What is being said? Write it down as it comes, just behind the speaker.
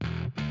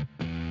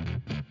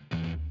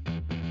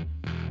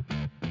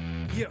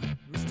Yeah,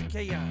 Mr.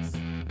 Chaos.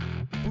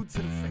 Boot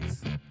to the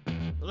face.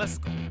 Let's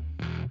go.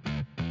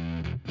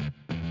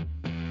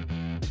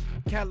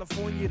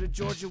 California to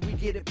Georgia, we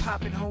get it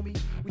poppin', homie.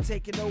 We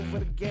taking over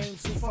the game,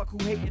 so fuck who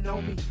hatin',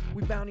 homie.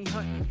 We bounty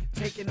hunting,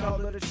 taking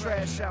all of the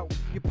trash out.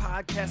 Your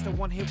podcast a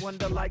one-hit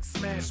wonder like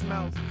Smash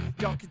Mouth.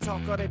 Y'all can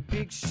talk all that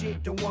big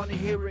shit, don't wanna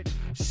hear it.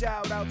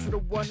 Shout out to the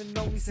one and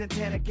only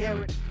Santana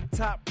Garrett.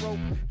 Top rope,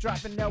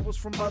 dropping elbows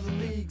from other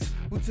leagues.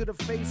 Boot to the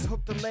face,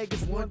 hook the leg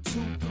is 1, 2,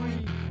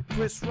 3.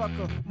 Chris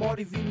Rucker,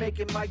 Marty V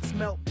making mics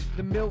melt.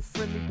 The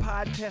mill-friendly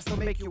podcast will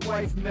make your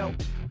wife melt.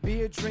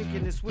 Beer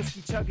drinking, this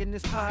whiskey chugging,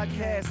 this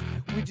podcast.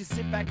 We just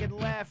sit back and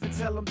laugh and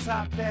tell them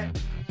top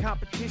that.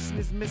 Competition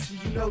is missing,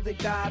 you know they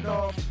died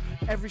off.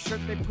 Every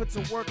shirt they put to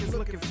work is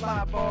looking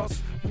fly,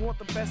 boss. You want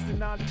the best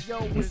in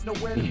audio, there's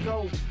nowhere to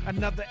go.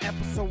 Another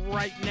episode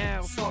right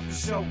now, start the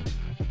show.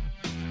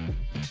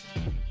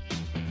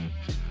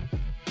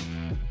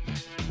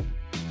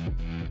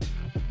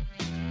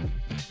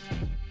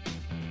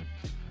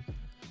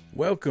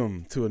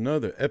 Welcome to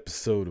another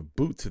episode of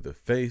Boot to the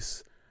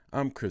Face.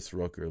 I'm Chris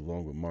Rucker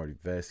along with Marty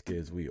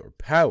Vasquez. We are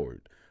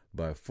powered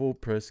by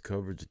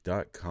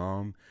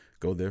fullpresscoverage.com.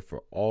 Go there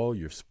for all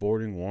your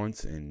sporting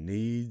wants and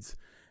needs.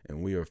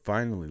 And we are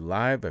finally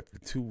live after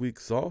 2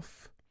 weeks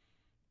off.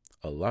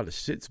 A lot of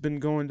shit's been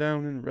going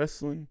down in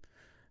wrestling.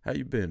 How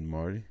you been,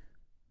 Marty?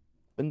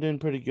 Been doing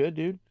pretty good,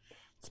 dude.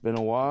 It's been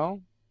a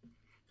while.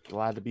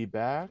 Glad to be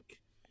back.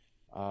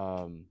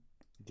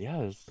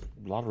 There's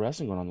a lot of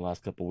wrestling going on the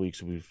last couple of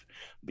weeks. We've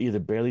either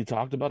barely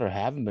talked about or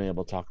haven't been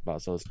able to talk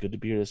about. So it's good to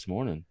be here this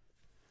morning.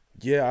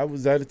 Yeah, I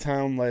was out of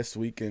town last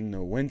week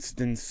in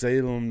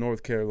Winston-Salem,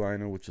 North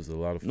Carolina, which was a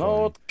lot of fun.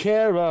 North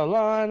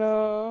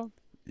Carolina.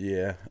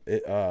 Yeah,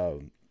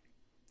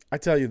 I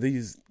tell you,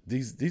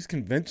 these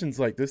conventions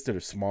like this that are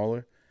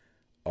smaller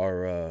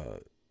are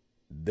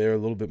they're a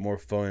little bit more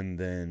fun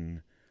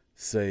than,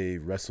 say,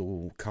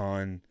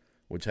 WrestleCon,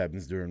 which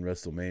happens during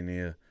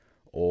WrestleMania,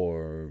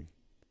 or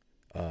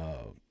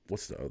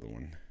what's the other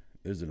one?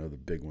 There's another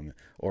big one,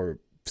 or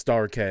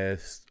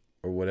StarCast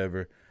or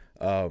whatever.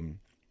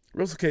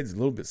 WrestleCade's a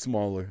little bit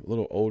smaller, a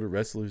little older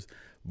wrestlers,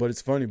 but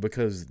it's funny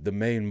because the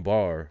main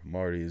bar,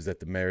 Marty, is at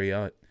the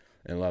Marriott,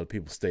 and a lot of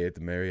people stay at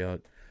the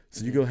Marriott.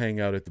 So you go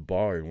hang out at the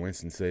bar in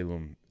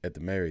Winston-Salem at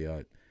the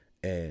Marriott,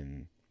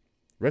 and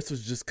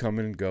wrestlers just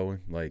coming and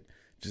going, like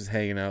just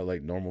hanging out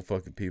like normal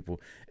fucking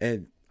people.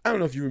 And I don't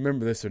know if you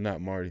remember this or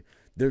not, Marty.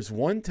 There's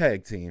one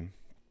tag team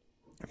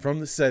from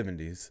the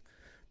 70s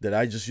that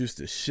I just used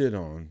to shit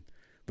on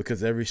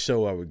because every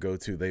show I would go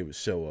to, they would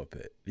show up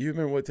at. Do you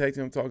remember what tag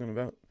team I'm talking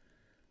about?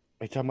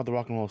 Are you talking about the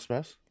Rock and Roll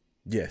Express?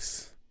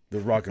 Yes, the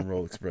Rock and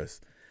Roll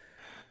Express.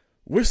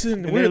 We're at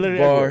the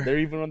bar.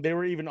 bar. They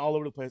were even all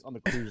over the place on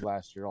the cruise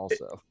last year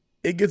also.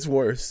 It gets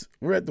worse.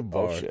 We're at the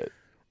bar. Oh, shit.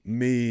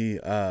 Me,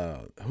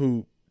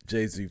 Hoop,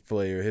 Jay-Z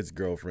Flair, his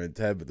girlfriend,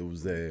 Tabitha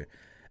was there,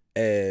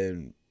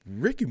 and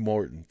Ricky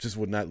Morton just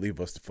would not leave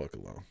us the fuck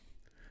alone.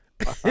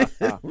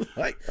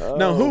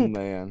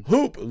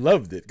 Hoop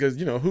loved it because,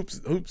 you know, Hoop's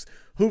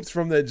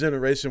from that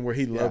generation where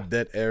he loved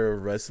that era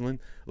of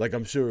wrestling. Like,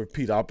 I'm sure if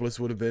Peteopolis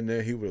would have been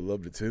there, he would have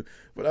loved it too.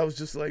 But I was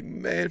just like,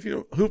 man, if you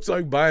know, Hoop's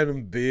like buying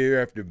him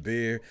beer after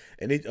beer,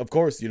 and he, of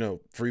course, you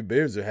know, free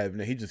beers are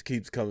happening. He just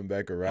keeps coming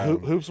back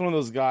around. Hoop's one of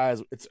those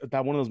guys. It's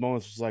that one of those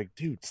moments. It's like,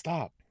 dude,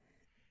 stop.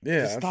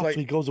 Yeah, just stop. Like,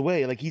 he goes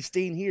away. Like, he's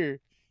staying here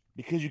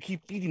because you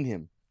keep feeding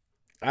him.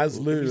 I was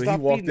literally, he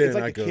walked in and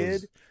I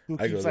goes,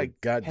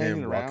 like,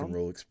 goddamn Rock and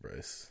Roll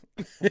Express.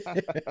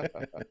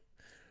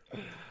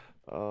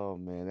 Oh,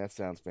 man, that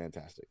sounds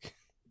fantastic.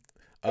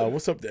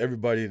 What's up to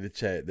everybody in the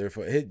chat?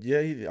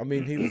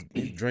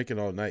 He's drinking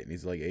all night and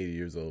he's like 80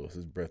 years old. So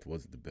his breath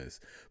wasn't the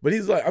best. But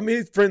he's like,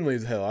 he's friendly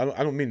as hell.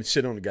 I don't mean to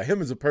shit on the guy.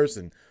 Him as a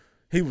person,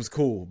 he was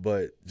cool.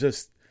 But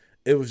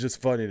it was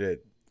just funny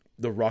that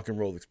the Rock and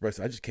Roll Express,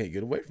 I just can't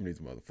get away from these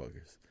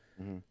motherfuckers.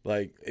 Mm-hmm.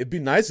 Like, it'd be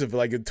nice if,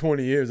 like, in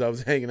 20 years I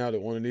was hanging out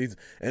at one of these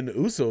and the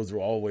Usos were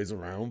always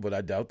around, but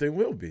I doubt they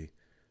will be.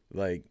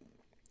 Like,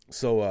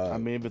 so.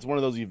 If it's one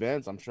of those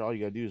events, I'm sure all you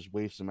gotta do is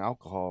wave some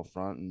alcohol up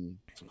front and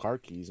some car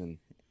keys, and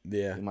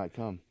they might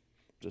come.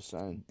 Just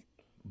saying.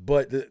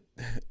 But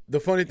the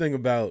funny thing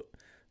about,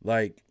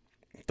 like,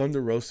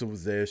 Thunder Rosa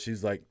was there.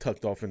 She's, like,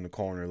 tucked off in the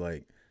corner,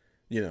 like,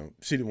 you know,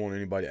 she didn't want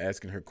anybody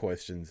asking her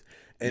questions.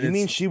 And you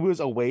mean she was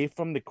away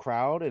from the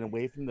crowd and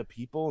away from the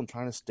people and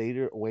trying to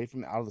stay away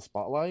from out of the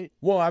spotlight?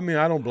 Well, I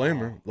don't blame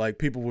her. Like,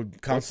 people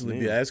would constantly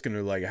be asking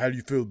her, like, how do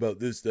you feel about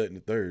this, that, and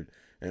the third?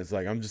 And it's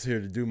like, I'm just here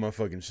to do my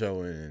fucking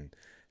show and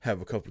have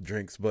a couple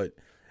drinks. But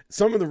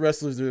some of the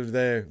wrestlers that are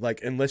there,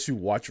 like, unless you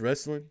watch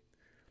wrestling,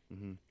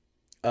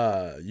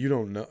 you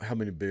don't know how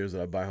many beers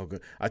that I buy.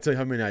 I tell you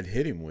how many I'd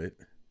hit him with.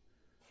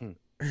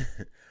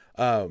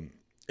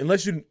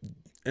 Unless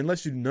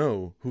you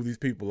know who these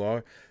people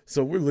are.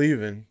 So we're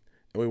leaving.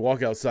 And we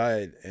walk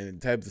outside and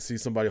tap to see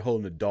somebody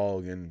holding a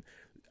dog. And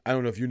I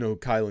don't know if you know who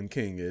Kylan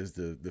King is,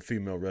 the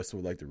female wrestler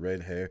with, like, the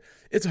red hair.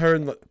 It's her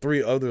and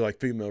 3 other, like,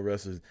 female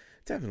wrestlers.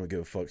 Tabitha don't give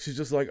a fuck. She's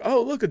just like,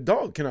 oh, look, a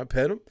dog. Can I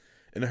pet him?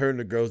 And her and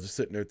the girls are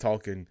sitting there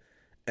talking.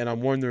 And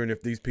I'm wondering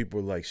if these people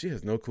are like, she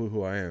has no clue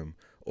who I am,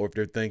 or if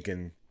they're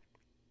thinking,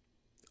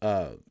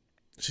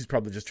 she's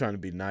probably just trying to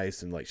be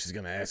nice and like she's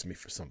gonna ask me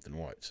for something.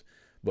 Watch,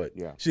 but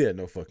she had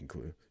no fucking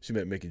clue. She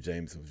met Mickey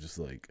James and was just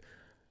like,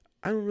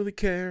 I don't really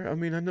care. I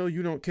mean, I know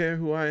you don't care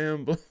who I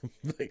am, but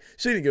like,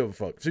 she didn't give a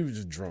fuck. She was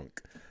just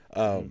drunk.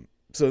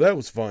 So that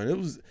was fun. It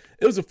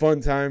was a fun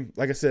time.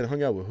 Like I said,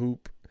 hung out with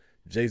Hoop.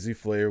 Jay-Z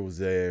Flair was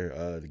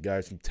there. The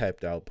guys from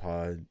Tapped Out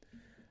Pod.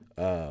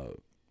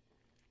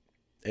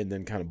 And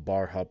then kind of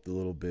bar hopped a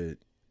little bit.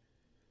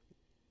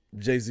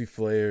 Jay-Z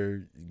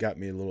Flair got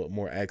me a little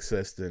more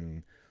access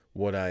than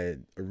what I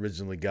had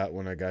originally got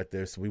when I got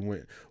there. So we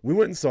went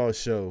and saw a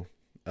show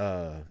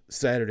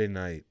Saturday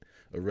night,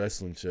 a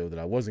wrestling show that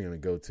I wasn't going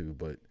to go to,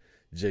 but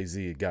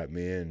Jay-Z had got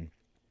me in.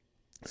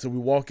 So we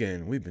walk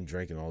in. We've been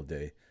drinking all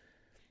day.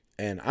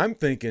 And I'm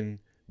thinking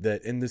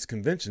that in this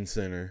convention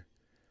center,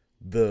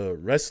 the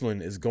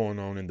wrestling is going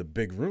on in the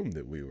big room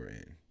that we were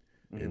in.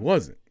 It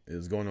wasn't. It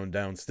was going on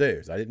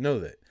downstairs. I didn't know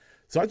that.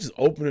 So I just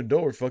open the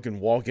door, fucking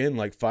walk in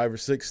like 5 or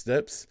 6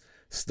 steps,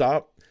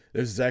 stop.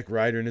 There's Zack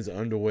Ryder in his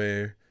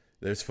underwear.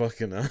 There's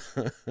fucking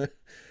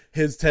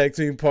his tag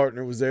team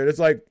partner was there. There's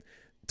like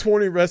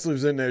 20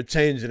 wrestlers in there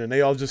changing, and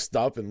they all just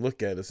stop and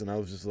look at us. And I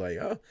was just like,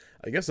 oh,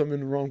 I guess I'm in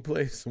the wrong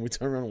place. And we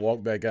turn around and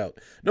walk back out.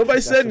 Nobody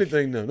said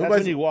anything though. That's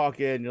when you walk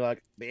in, you're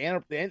like,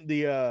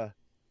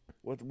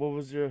 what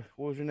was your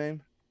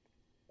name?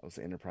 I was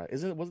the Enterprise.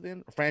 Was it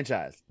the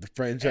franchise? The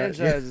franchise.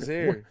 Franchise is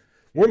here.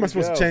 Where am I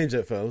supposed to change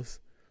that, fellas?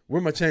 Where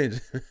am I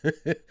changing?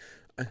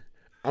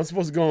 I'm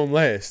supposed to go on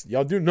last.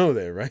 Y'all do know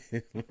that, right?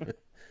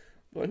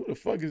 Like, who the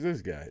fuck is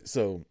this guy?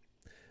 So,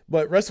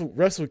 but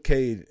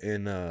Wrestlecade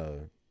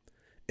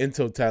in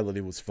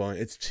totality was fun.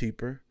 It's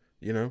cheaper,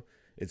 you know.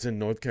 It's in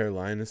North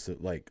Carolina, so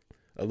like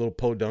a little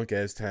podunk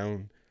ass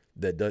town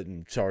that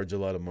doesn't charge a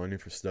lot of money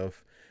for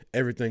stuff.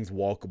 Everything's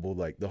walkable.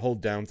 Like the whole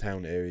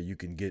downtown area, you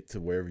can get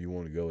to wherever you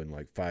want to go in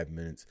like 5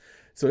 minutes.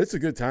 So it's a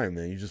good time,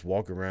 man. You just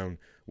walk around.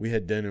 We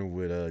had dinner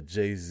with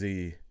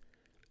Jay-Z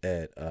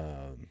at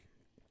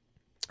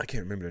I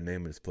can't remember the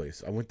name of this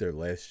place. I went there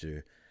last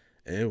year,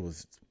 and it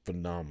was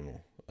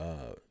phenomenal.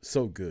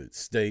 So good.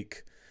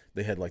 Steak.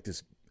 They had like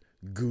this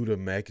Gouda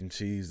mac and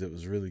cheese that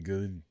was really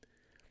good,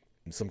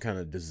 and some kind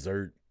of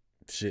dessert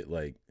shit.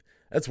 Like,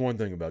 that's one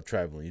thing about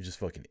traveling. You just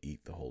fucking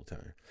eat the whole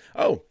time.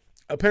 Oh,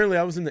 apparently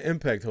I was in the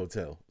Impact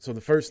Hotel. So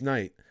the first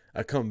night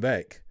I come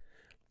back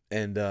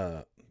and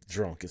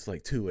drunk. It's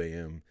like 2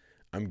 a.m.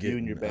 I'm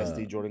getting you and your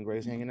bestie Jordan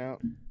Grace hanging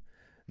out.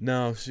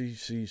 No,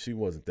 she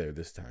wasn't there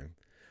this time.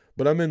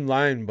 But I'm in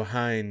line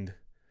behind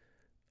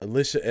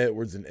Alicia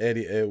Edwards and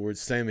Eddie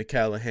Edwards, Sami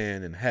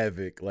Callihan and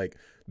Havoc. Like,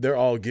 they're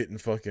all getting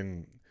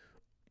fucking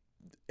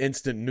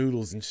instant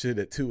noodles and shit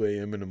at 2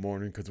 a.m. in the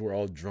morning because we're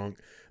all drunk.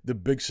 The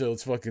Big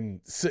Show's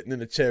fucking sitting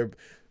in a chair.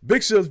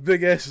 Big Show's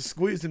big ass is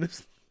squeezing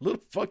this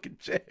little fucking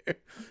chair,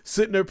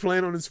 sitting there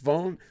playing on his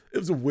phone. It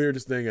was the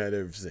weirdest thing I'd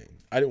ever seen.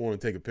 I didn't want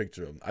to take a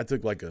picture of him. I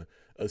took like a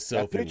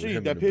selfie with him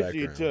in the background. That picture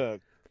you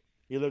took,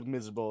 he looked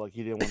miserable, like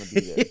he didn't want to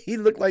be there. He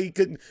looked like he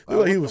couldn't.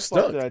 Like he was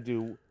stuck. What did I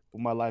do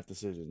with my life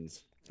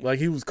decisions? Like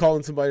he was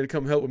calling somebody to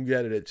come help him get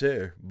out of that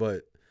chair.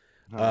 But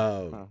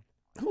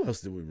who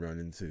else did we run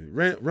into?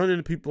 Run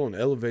into people on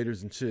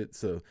elevators and shit.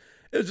 So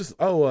it was just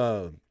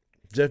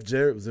Jeff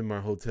Jarrett was in my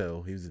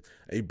hotel. I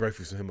ate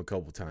breakfast with him a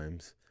couple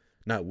times.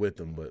 Not with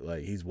him, but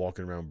like he's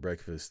walking around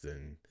breakfast,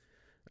 and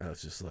I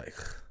was just like,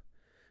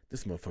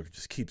 this motherfucker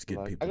just keeps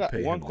getting people to pay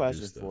him. I got one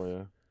question for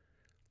you.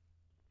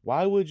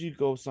 Why would you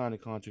go sign a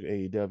contract with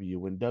AEW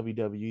when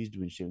WWE's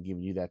doing shit and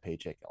giving you that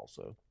paycheck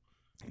also?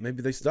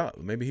 Maybe they stopped.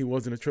 Maybe he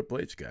wasn't a Triple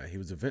H guy. He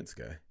was a Vince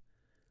guy.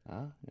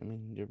 I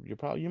mean,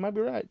 you might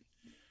be right.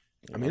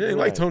 I mean, it ain't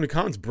like Tony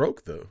Khan's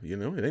broke though. You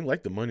know, it ain't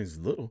like the money's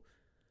little.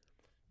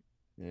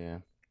 Yeah,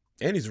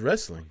 and he's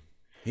wrestling.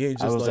 He ain't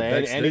just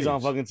backstage. And he's on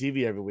fucking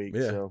TV every week.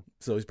 Yeah,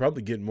 so he's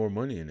probably getting more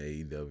money in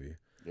AEW.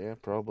 Yeah,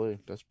 probably.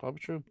 That's probably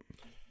true.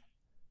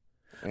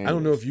 I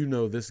don't know if you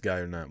know this guy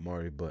or not,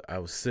 Marty, but I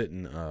was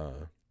sitting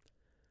at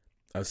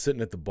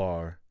the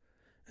bar.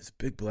 This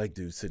big black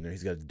dude sitting there.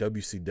 He's got a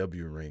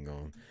WCW ring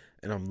on,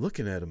 and I'm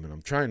looking at him, and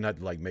I'm trying not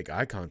to like make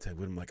eye contact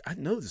with him. Like, I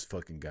know this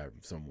fucking guy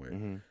from somewhere.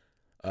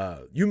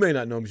 Mm-hmm. You may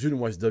not know him because you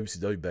didn't watch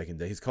WCW back in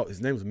the day.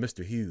 His name was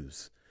Mr.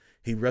 Hughes.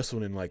 He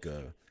wrestled in like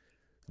a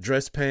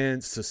dress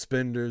pants,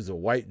 suspenders, a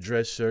white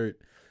dress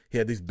shirt. He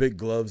had these big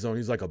gloves on.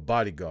 He's like a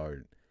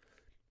bodyguard.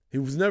 He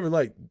was never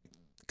like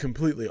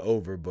completely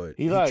over, but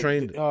he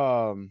trained.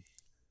 No,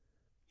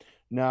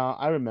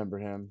 I remember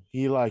him.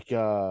 He like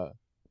a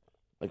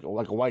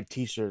white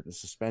T-shirt and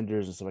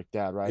suspenders and stuff like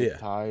that, right? Yeah.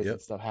 Ties and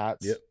stuff,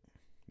 hats.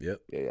 Yep.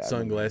 Yeah,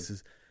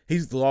 sunglasses.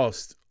 He's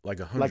lost like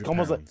 100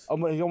 pounds.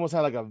 He almost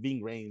had like a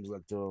Ving Rhames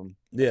look to him.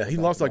 Yeah, he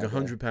lost like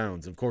 100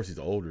 pounds. Of course, he's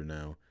older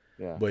now.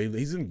 Yeah, but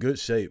he's in good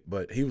shape.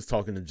 But he was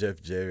talking to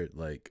Jeff Jarrett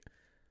like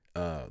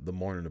the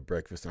morning of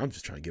breakfast. I'm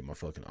just trying to get my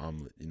fucking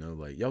omelet. You know,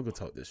 like y'all go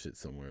talk this shit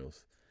somewhere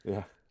else.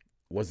 Yeah,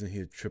 wasn't he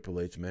a Triple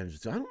H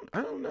manager?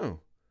 I don't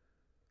know.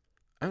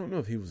 I don't know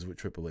if he was with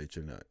Triple H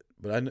or not.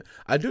 But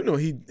I do know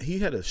he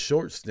had a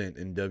short stint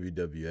in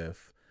WWF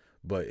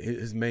But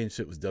his main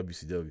shit was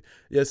WCW.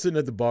 Yeah, sitting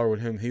at the bar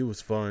with him, he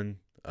was fun.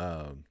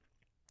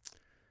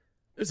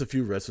 There's a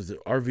few wrestlers.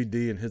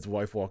 RVD and his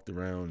wife walked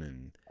around,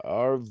 and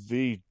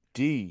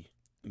RVD,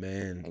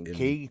 man,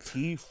 and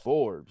KT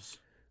Forbes.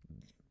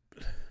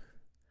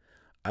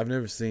 I've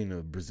never seen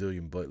a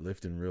Brazilian butt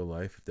lift in real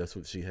life. If that's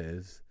what she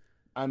has.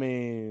 I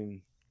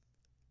mean,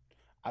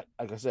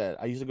 like I said,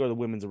 I used to go to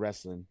women's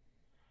wrestling,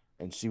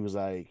 and she was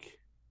like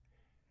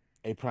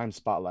a prime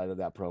spotlight of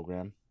that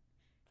program.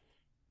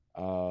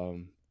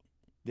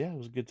 Yeah, it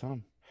was a good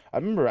time. I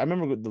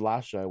remember the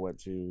last show I went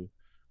to.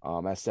 I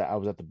was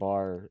at the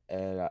bar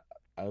and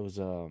I was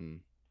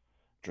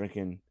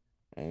drinking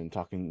and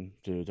talking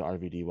to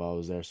RVD while I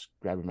was there,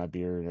 grabbing my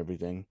beer and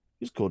everything.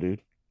 He's a cool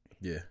dude.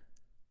 Yeah.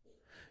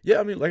 Yeah,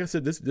 I mean, like I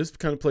said, this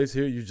kind of place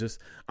here, you just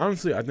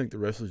honestly, I think the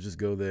wrestlers just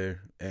go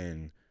there,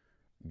 and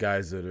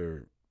guys that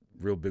are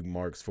real big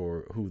marks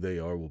for who they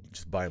are will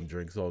just buy them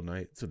drinks all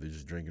night, so they're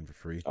just drinking for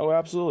free. Oh,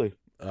 absolutely.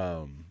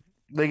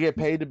 They get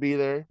paid to be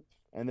there,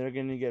 and they're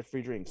going to get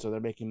free drinks, so they're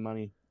making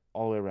money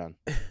all the way around.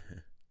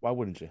 Why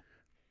wouldn't you?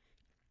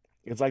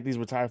 It's like these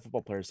retired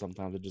football players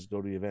sometimes that just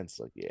go to the events.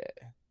 Like, yeah,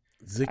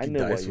 Zicky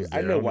Dice was there.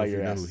 I know why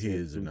you're who he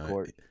is or not.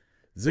 Court.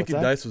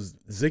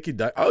 Zicky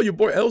Dice. Oh, your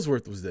boy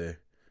Ellsworth was there.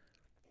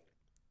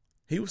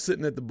 He was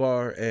sitting at the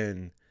bar,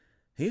 and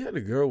he had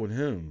a girl with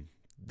him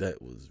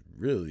that was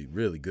really,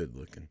 really good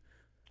looking.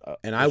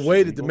 And I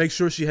waited to make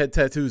sure she had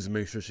tattoos and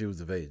make sure she was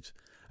of age.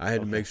 I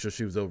had to make sure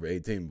she was over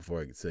 18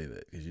 before I could say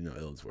that, because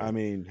Ellsworth. I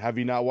mean, have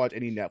you not watched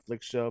any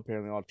Netflix show?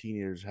 Apparently, all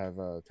teenagers have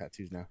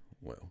tattoos now.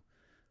 Well,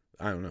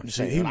 I don't know. I was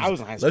in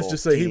high school. Let's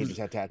just say he was.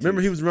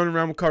 Remember, he was running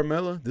around with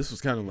Carmella. This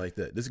was kind of like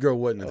that. This girl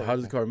wasn't as hot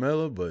as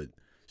Carmella, but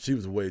she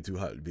was way too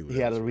hot to be with.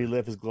 He had to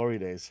relive his glory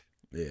days.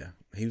 Yeah,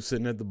 he was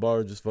sitting at the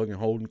bar just fucking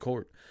holding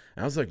court.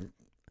 And I was like,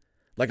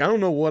 I don't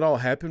know what all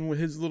happened with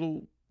his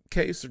little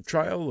case or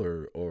trial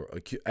or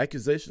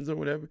accusations or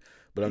whatever.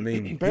 But I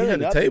mean, he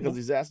had a table because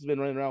his ass has been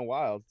running around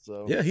wild.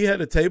 So yeah, he had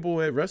a table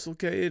at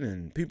Wrestlecade,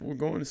 and people were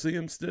going to see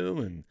him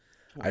still. And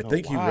I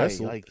think he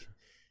wrestled. Like,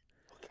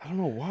 I don't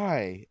know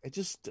why.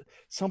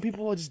 Some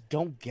people just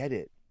don't get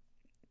it,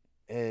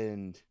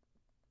 and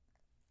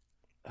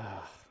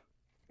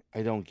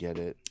I don't get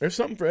it. There's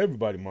something for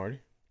everybody, Marty.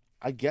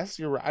 I guess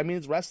you're right. I mean,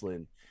 it's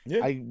wrestling. Yeah,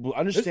 I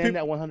understand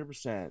that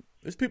 100%.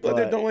 There's people out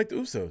there that don't like the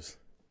Usos.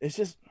 It's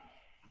just,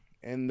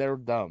 and they're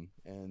dumb.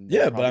 And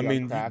yeah, but I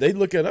mean, they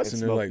look at us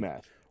and they're like,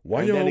 meth.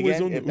 "Why you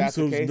always on the Usos?" If that's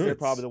the case, nuts? they're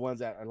probably the ones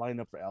that are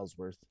lining up for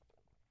Ellsworth.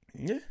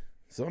 Yeah.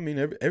 So I mean,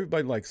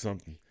 everybody likes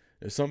something.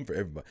 There's something for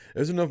everybody.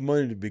 There's enough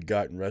money to be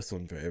gotten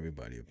wrestling for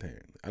everybody.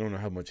 Apparently, I don't know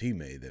how much he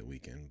made that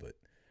weekend, but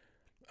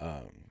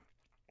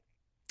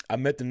I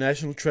met the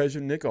national treasure,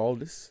 Nick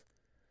Aldis.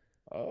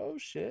 Oh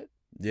shit!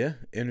 Yeah,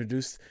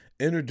 introduced.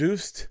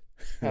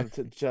 Have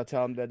to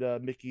tell him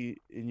that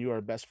Mickey and you are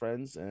best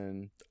friends,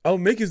 and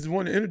Mickey's the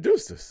one that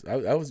introduced us.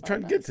 I was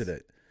trying to get to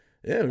that.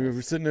 Yeah, we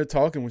were sitting there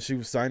talking when she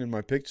was signing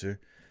my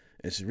picture,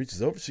 and she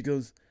reaches over. She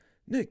goes,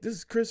 "Nick, this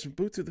is Chris from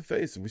Boot to the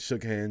Face," and we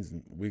shook hands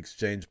and we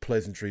exchanged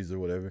pleasantries or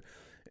whatever.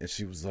 And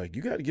she was like,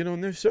 "You got to get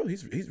on their show.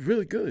 He's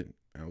really good."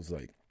 And I was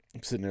like,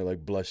 I'm sitting there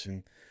like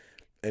blushing,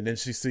 and then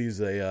she sees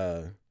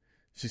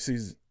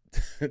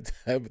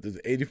Tabitha's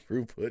 80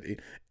 proof hoodie.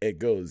 It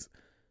goes,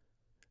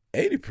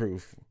 80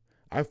 proof.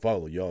 I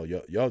follow y'all.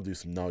 Y'all do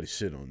some naughty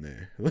shit on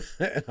there.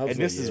 And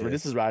this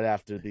is right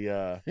after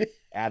the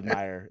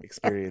Admire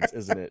experience,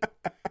 isn't it?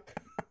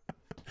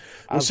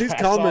 Well, she's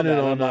commented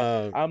on.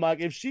 I'm like,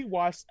 if she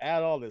watched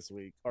at all this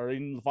week, or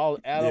even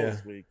followed at all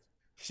this week,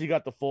 she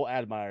got the full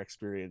Admire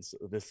experience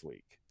this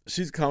week.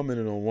 She's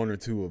commented on one or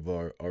two of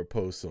our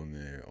posts on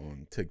there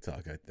on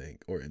TikTok, I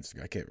think, or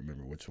Instagram. I can't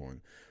remember which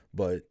one,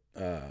 but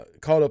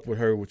caught up with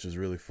her, which was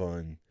really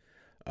fun.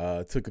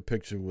 Took a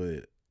picture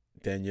with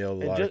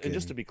Danielle. And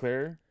just to be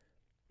clear,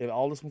 if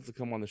Aldis wants to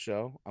come on the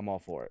show, I'm all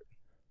for it.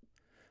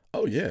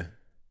 Oh yeah,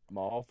 I'm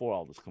all for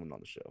Aldis coming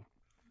on the show.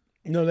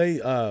 No, they.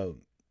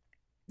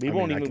 We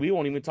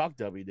won't even talk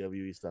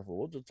WWE stuff.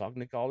 We'll just talk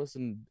Nick Aldis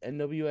and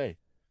NWA.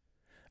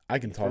 I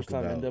can talk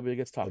about NWA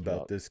gets talked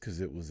about this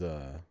because it was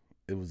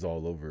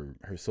all over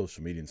her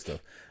social media and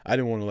stuff. I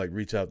didn't want to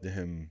reach out to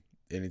him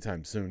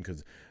anytime soon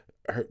because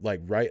her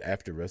right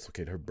after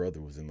WrestleCade, her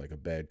brother was in a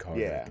bad car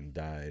wreck and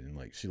died, and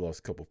she lost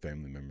a couple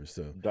family members.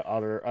 So the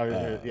other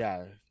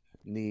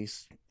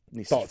niece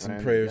thoughts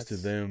and prayers to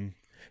them.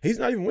 He's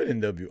not even with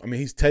NWA. I mean,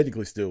 he's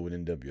technically still with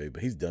NWA,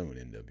 but he's done with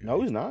NWA.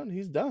 No, he's not.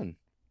 He's done.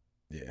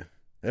 Yeah,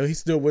 no, he's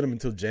still with him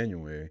until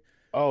January.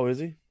 Oh, is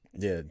he?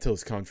 Yeah, until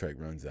his contract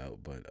runs out.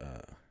 But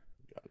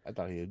I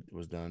thought he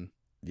was done.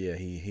 Yeah,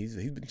 he's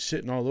been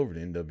shitting all over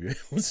the NWA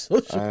on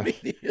social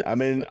media. I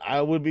mean,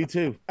 I would be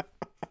too.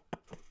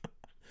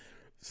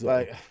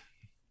 So,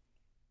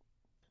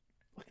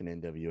 fucking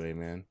NWA,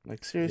 man.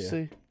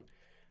 Seriously.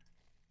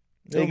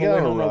 Yeah.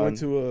 I went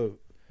to a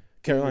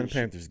Carolina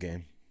Panthers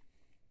game.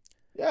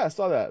 Yeah, I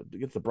saw that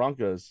against the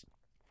Broncos.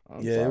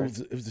 It was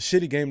a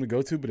shitty game to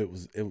go to, but it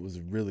was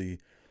really.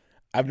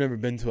 I've never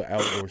been to an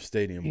outdoor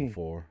stadium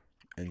before,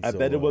 and I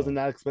bet it wasn't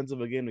that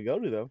expensive a game to go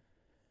to though.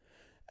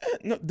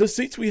 No, the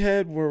seats we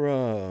had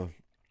were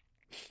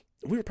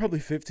we were probably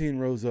 15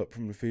 rows up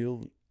from the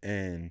field,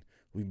 and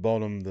we bought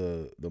them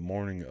the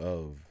morning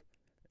of,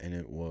 and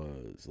it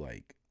was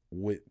like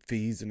with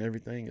fees and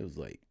everything, it was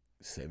like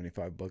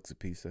 $75 a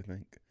piece, I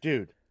think.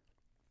 Dude,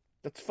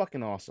 that's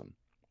fucking awesome.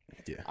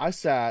 Yeah. I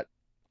sat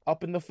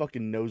up in the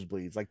fucking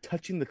nosebleeds, like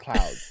touching the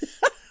clouds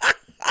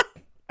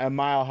at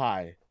Mile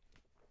High.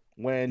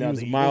 When It was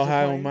the Mile Eagles were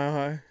High playing, on Mile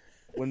High.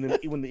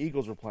 when the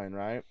Eagles were playing,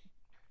 right?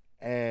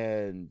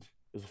 And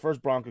it was the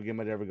first Bronco game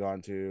I'd ever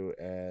gone to,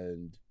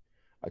 and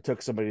I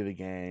took somebody to the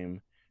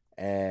game,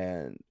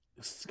 and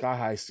sky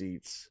high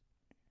seats,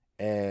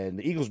 and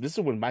the Eagles. This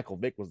is when Michael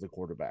Vick was the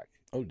quarterback.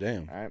 Oh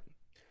damn! All right,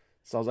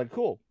 so I was like,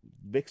 cool.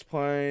 Vick's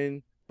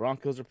playing,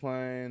 Broncos are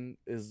playing.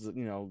 This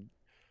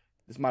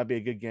might be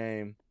a good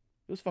game.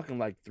 It was fucking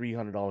like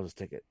 $300 a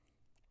ticket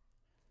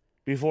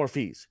before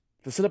fees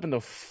to sit up in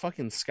the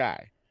fucking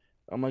sky.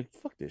 I'm like,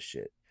 fuck this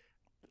shit.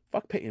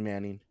 Fuck Peyton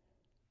Manning.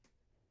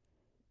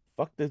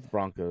 Fuck the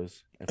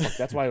Broncos. And fuck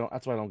that's why I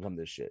don't come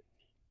to this shit.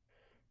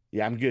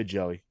 Yeah, I'm good,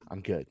 Joey.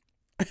 I'm good.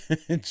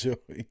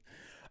 Joey.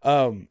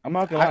 I'm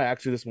not gonna lie,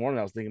 actually this morning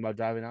I was thinking about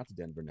driving out to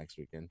Denver next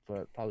weekend,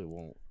 but probably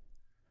won't.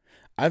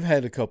 I've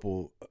had a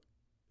couple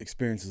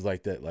experiences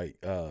like that. Like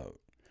a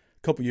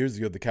couple years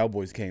ago, the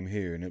Cowboys came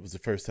here, and it was the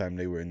first time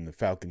they were in the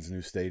Falcons'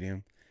 new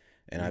stadium,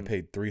 and I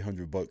paid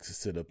 $300 to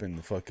sit up in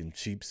the fucking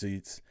cheap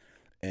seats.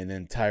 And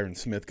then Tyron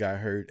Smith got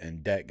hurt,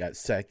 and Dak got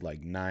sacked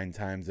like 9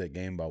 times that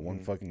game by one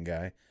fucking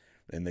guy,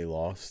 and they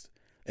lost.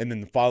 And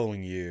then the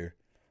following year,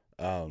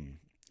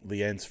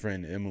 Leanne's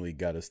friend Emily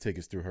got us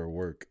tickets through her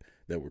work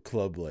that were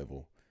club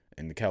level,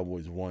 and the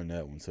Cowboys won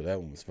that one, so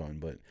that one was fun.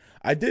 But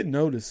I did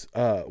notice,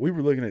 we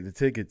were looking at the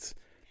tickets.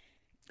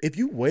 If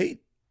you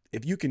wait,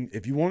 if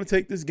you want to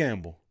take this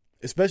gamble,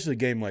 especially a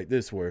game like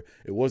this where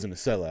it wasn't a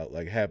sellout,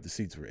 like half the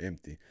seats were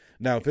empty.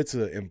 Now, if it's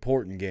an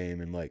important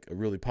game and like a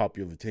really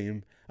popular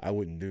team, I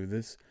wouldn't do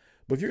this.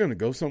 But if you're going to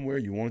go somewhere,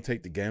 you want to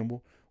take the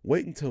gamble,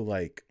 wait until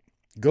like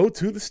go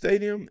to the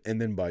stadium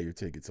and then buy your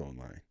tickets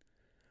online.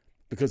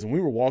 Because when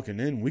we were walking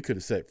in, we could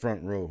have sat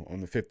front row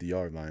on the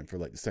 50-yard line for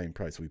like the same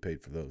price we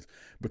paid for those.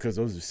 Because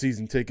those are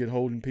season ticket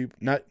holding people.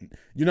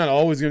 You're not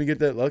always going to get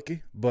that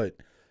lucky, but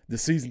the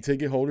season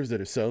ticket holders that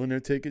are selling their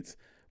tickets,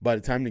 by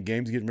the time the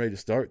game's getting ready to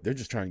start, they're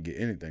just trying to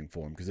get anything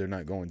for them because they're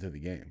not going to the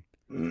game.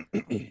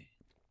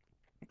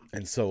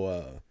 And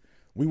so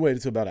we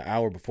waited till about an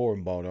hour before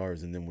and bought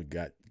ours, and then we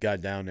got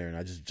down there, and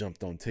I just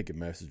jumped on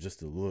Ticketmaster just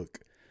to look,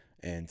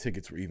 and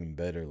tickets were even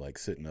better, like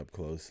sitting up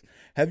close.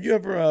 Have you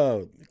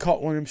ever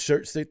caught one of them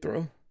shirts they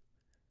throw?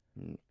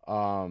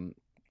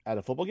 At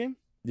a football game?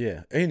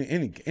 Yeah,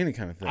 any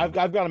kind of thing. I've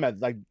got them at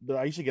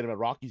I used to get them at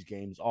Rockies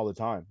games all the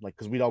time, like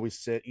because we'd always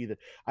sit either.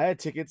 I had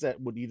tickets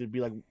that would either be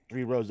like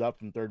 3 rows up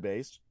from third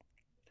base,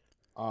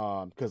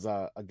 because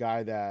a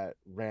guy that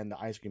ran the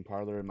ice cream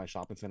parlor in my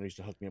shopping center used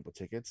to hook me up with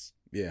tickets.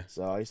 Yeah,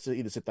 so I used to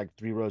either sit like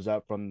 3 rows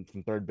up from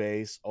third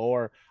base,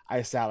 or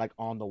I sat like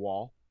on the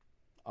wall,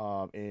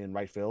 in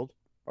right field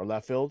or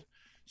left field.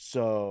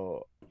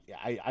 So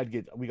yeah,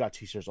 we got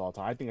t-shirts all the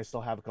time. I think I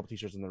still have a couple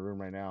t-shirts in the room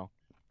right now.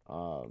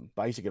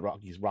 But I used to get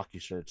Rocky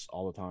shirts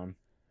all the time.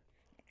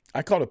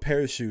 I caught a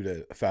parachute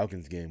at a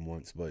Falcons game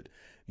once, but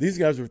these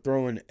guys were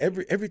throwing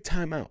every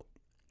time out.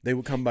 They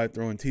would come by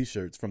throwing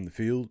T-shirts from the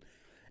field,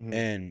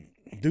 and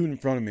dude in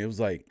front of me, it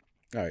was like,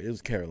 all right, it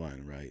was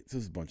Carolina, right? So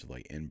there's a bunch of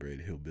like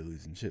inbred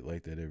hillbillies and shit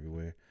like that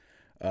everywhere.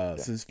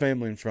 So his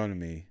family in front of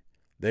me,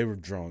 they were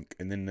drunk,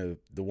 and then the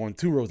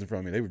 2 rows in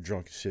front of me, they were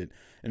drunk as shit.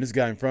 And this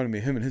guy in front of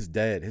me, him and his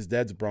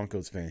dad's a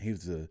Broncos fan. He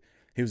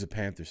was a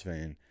Panthers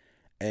fan.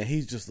 And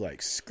he's just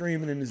like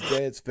screaming in his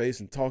dad's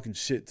face and talking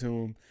shit to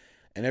him.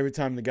 And every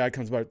time the guy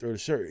comes by to throw the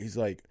shirt, he's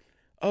like,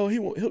 "Oh,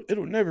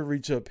 it'll never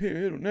reach up here.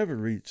 It'll never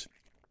reach."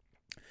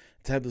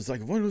 Tabitha's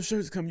like, "If one of those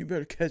shirts come, you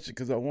better catch it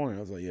because I want it." I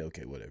was like, "Yeah,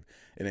 okay, whatever.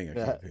 It ain't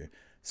gonna come up here."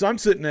 So I'm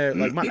sitting there,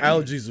 like my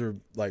allergies are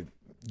like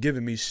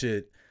giving me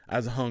shit. I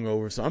was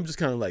hungover, so I'm just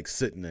kind of like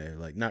sitting there,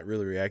 like not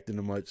really reacting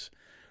to much.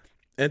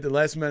 At the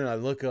last minute, I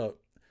look up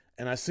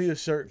and I see a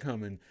shirt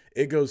coming.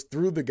 It goes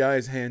through the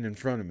guy's hand in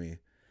front of me.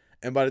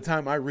 And by the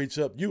time I reach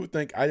up, you would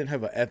think I didn't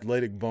have an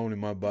athletic bone in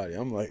my body.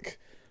 I'm like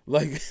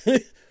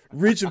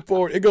reaching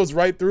forward. It goes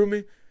right through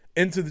me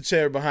into the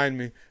chair behind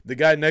me. The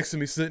guy next to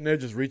me sitting there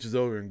just reaches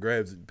over and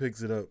grabs it and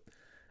picks it up.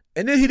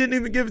 And then he didn't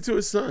even give it to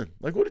his son.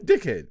 Like, what a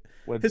dickhead.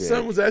 His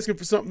son was asking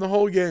for something the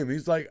whole game.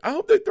 He's like, "I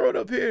hope they throw it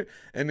up here."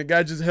 And the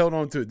guy just held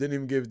on to it. Didn't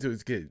even give it to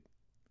his kid.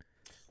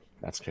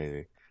 That's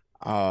crazy.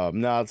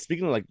 Now,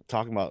 speaking of like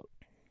talking about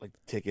like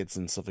tickets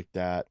and stuff like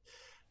that,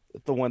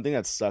 the one thing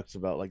that sucks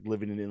about like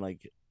living in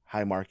like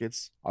high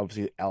markets,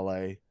 obviously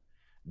LA,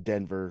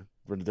 Denver,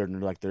 they're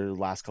like their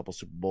last couple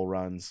Super Bowl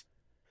runs.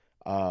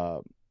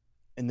 And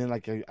then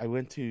like I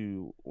went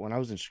to, when I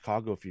was in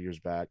Chicago a few years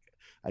back,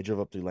 I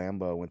drove up to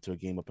Lambeau, went to a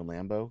game up in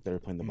Lambeau. They were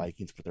playing the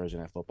Vikings for Thursday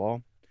Night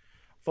Football.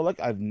 I feel like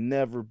I've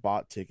never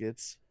bought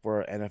tickets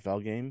for an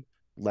NFL game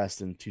less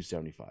than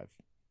 $275.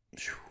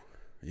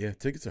 Yeah,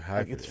 tickets are high.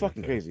 Like, it's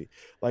fucking crazy.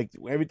 Like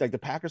the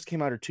Packers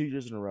came out here 2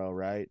 years in a row,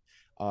 right?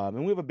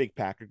 And we have a big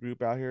Packer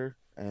group out here.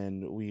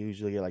 and we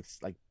usually get like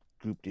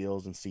group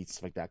deals and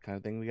seats like that kind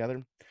of thing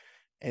together.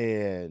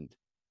 And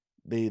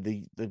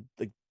they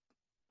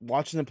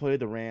watching them play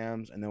the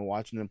Rams and then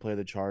watching them play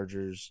the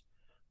Chargers.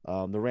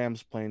 The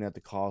Rams playing at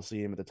the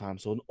Coliseum at the time,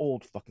 so an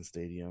old fucking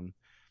stadium,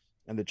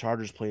 and the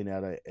Chargers playing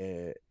at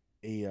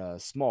a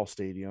small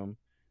stadium.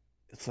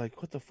 It's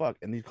like, what the fuck?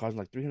 And these costing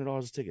like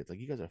 $300 a ticket. Like,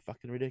 you guys are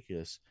fucking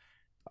ridiculous.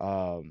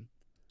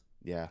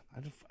 Yeah,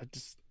 I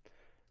just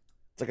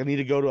it's like I need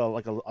to go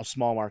to a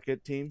small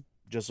market team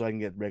just so I can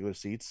get regular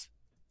seats.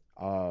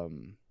 But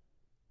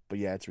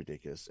yeah, it's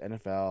ridiculous.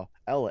 NFL,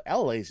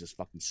 LA is just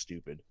fucking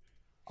stupid.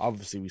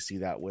 Obviously, we see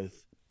that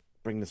with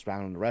bringing this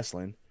round into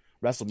wrestling.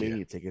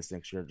 WrestleMania tickets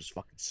next year are just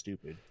fucking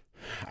stupid.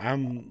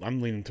 I'm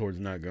leaning towards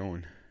not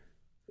going.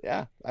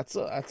 Yeah, I'm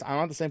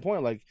on the same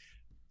point. Like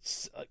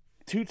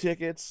 2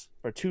 tickets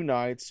for 2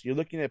 nights, you're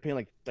looking at paying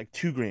like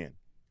 $2,000.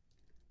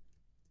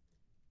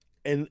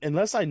 And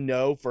unless I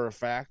know for a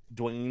fact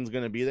Dwayne's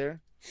gonna be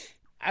there,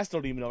 I still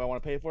don't even know if I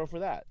want to pay for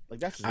that.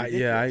 Like, that's just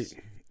ridiculous.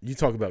 You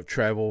talk about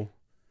travel,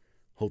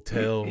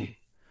 hotel.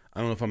 I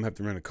don't know if I'm gonna have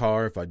to rent a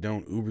car. If I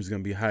don't, Uber's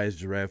gonna be high as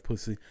giraffe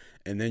pussy.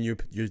 And then you're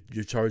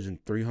charging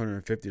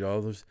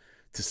 $350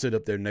 to sit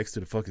up there next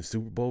to the fucking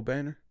Super Bowl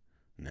banner.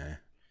 Nah.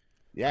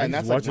 Yeah, and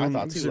that's like my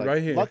thought too. Like,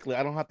 right here. Luckily,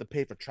 I don't have to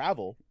pay for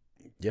travel.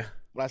 Yeah.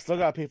 But I still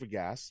gotta pay for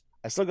gas.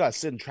 I still gotta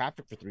sit in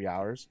traffic for 3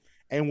 hours.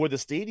 And where the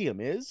stadium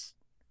is,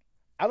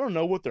 I don't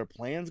know what their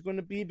plan's going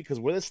to be, because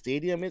where the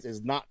stadium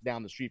is not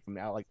down the street from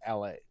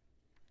LA.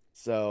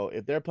 So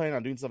if they're planning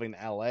on doing something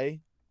in LA,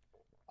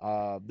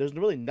 there's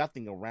really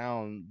nothing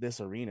around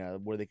this arena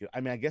where they could. I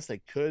mean, I guess they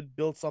could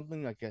build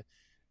something like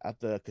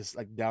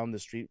like down the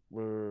street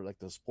where like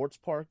the sports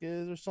park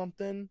is or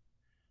something.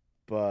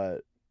 But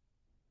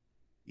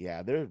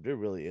yeah, there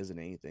really isn't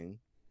anything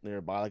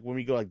nearby. Like when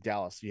we go like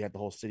Dallas, you have the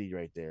whole city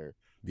right there.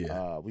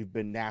 Yeah. We've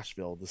been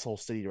Nashville, this whole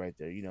city right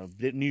there. You know,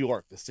 New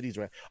York, the city's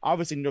right.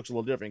 Obviously, New York's a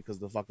little different because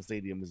the fucking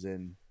stadium is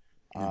in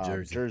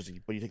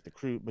Jersey. But you take the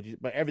crew,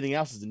 but everything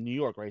else is in New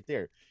York right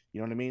there.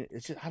 You know what I mean?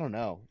 It's just, I don't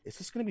know. It's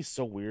just gonna be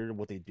so weird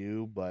what they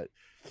do. But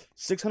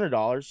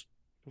 $600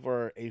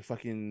 for a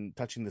fucking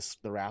touching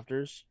the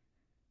rafters.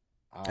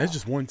 That's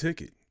just one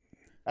ticket.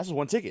 That's just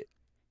one ticket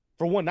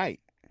for one night.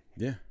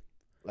 Yeah.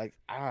 Like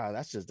I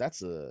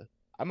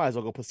might as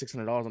well go put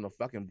 $600 on the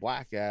fucking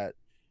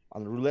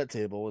on the roulette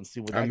table and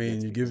see what. I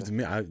mean, you give it to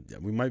me.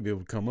 We might be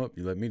able to come up.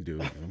 You let me do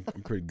it.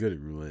 I'm pretty good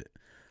at roulette.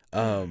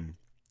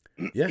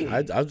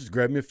 Yeah, I'll just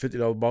grab me a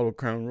 $50 bottle of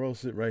Crown Royal,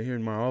 sit right here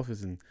in my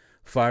office, and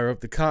fire up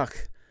the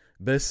cock.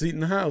 Best seat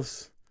in the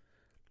house.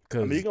 I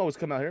mean, you can always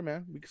come out here,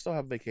 man. We can still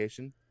have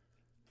vacation.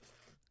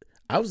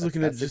 I was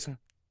looking at just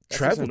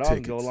travel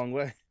tickets. Go a long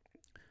way.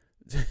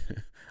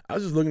 I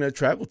was just looking at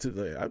travel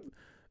tickets.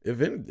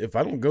 If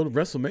I don't go to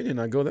WrestleMania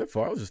and I go that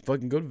far, I'll just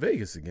fucking go to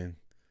Vegas again.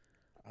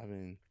 I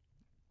mean,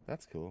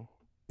 that's cool.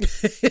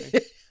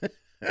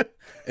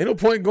 Ain't no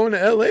point going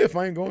to LA if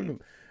I ain't going to.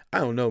 I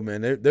don't know,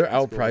 man. They're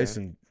outpriced,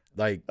 cool, and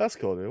like that's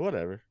cool, dude.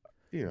 Whatever.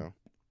 You know,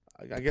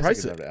 I guess I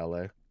could go to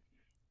LA.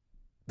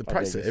 The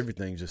price of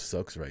everything just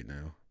sucks right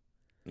now.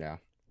 Yeah.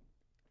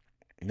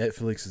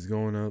 Netflix is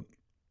going up.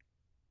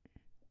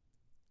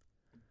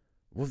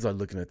 What was I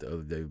looking at the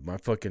other day? My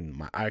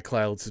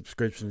iCloud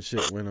subscription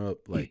shit went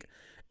up. Like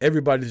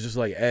everybody's just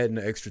like adding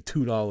an extra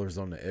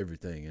 $2 onto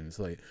everything, and it's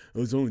like,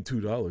 oh, it's only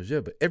 $2. Yeah,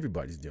 but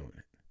everybody's doing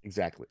it.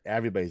 Exactly,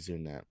 everybody's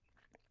doing that.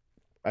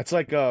 That's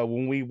like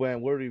when we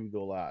went. Where did we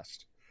go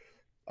last?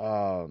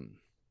 I'm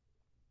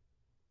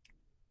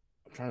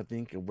trying to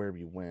think of where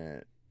we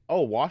went.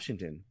 Oh,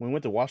 Washington. When we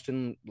went to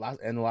Washington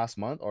end of last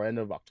month or end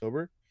of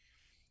October,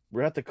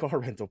 we're at the car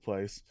rental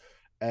place,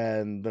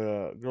 and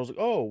the girl's like,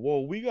 "Oh,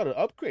 well, we got an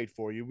upgrade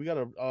for you. We got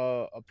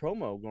a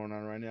promo going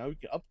on right now. We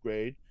can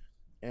upgrade,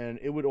 and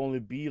it would only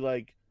be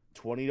like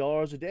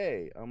 $20 a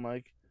day." I'm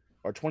like,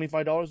 or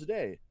 $25 a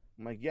day.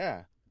 I'm like,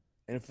 yeah,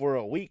 and for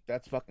a week,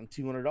 that's fucking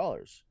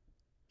 $200.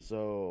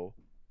 So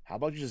how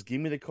about you just give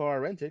me the car I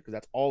rented, because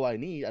that's all I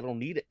need. I don't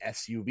need an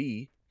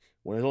SUV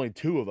when there's only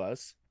 2 of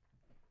us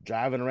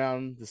driving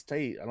around the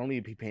state. I don't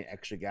need to be paying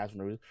extra gas for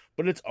no reason.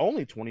 But it's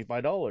only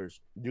 $25.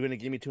 You're gonna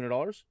give me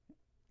 $200?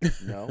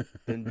 No,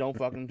 then don't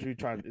fucking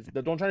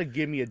don't try to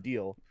give me a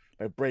deal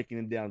by breaking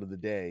it down to the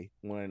day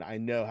when I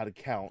know how to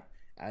count,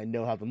 I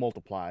know how to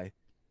multiply,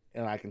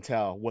 and I can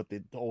tell what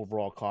the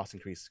overall cost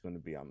increase is going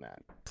to be on that.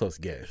 Plus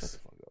gas.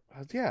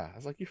 Yeah, I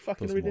was like, you're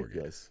fucking plus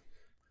ridiculous.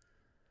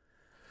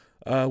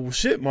 Well,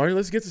 shit, Marty,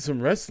 let's get to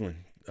some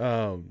wrestling.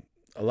 A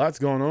lot's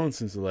going on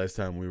since the last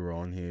time we were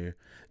on here.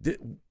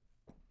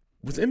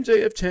 Was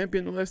MJF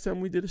champion the last time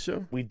we did a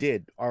show? We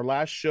did. Our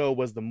last show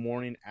was the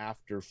morning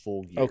after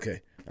Full Gear.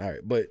 Okay, all right,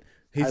 but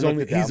he's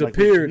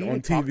appeared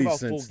on TV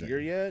since Full Gear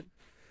yet,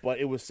 but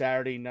it was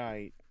Saturday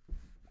night.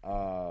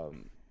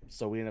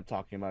 So we ended up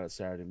talking about it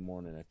Saturday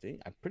morning. I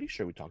think I'm pretty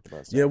sure we talked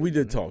about it. Saturday we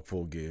did talk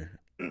Full Gear.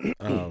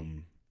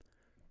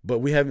 But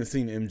we haven't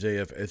seen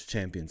MJF as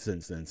champion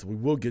since then, so we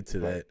will get to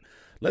that.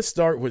 Let's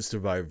start with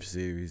Survivor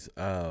Series.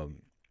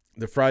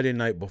 The Friday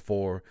night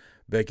before,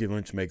 Becky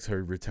Lynch makes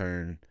her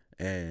return,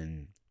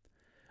 and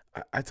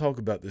I talk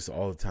about this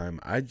all the time.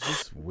 I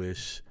just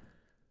wish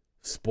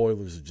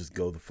spoilers would just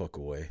go the fuck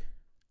away.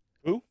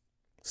 Who?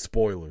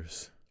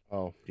 Spoilers.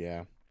 Oh,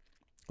 yeah.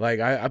 Like,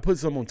 I put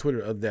something on Twitter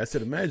the other day. I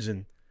said,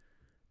 imagine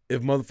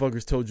if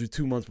motherfuckers told you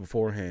 2 months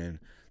beforehand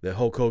that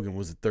Hulk Hogan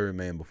was the third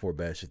man before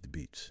Bash at the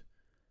Beach.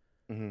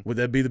 Mm-hmm. Would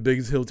that be the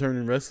biggest heel turn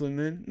in wrestling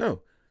then?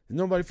 No.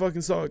 Nobody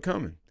fucking saw it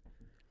coming.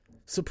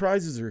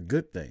 Surprises are a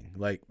good thing.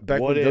 Like,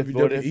 back when WWE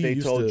what if they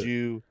used told to,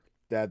 you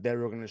that they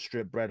were going to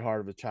strip Bret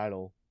Hart of the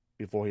title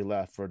before he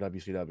left for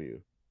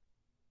WCW?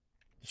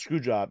 The screw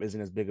job isn't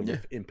as big of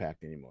an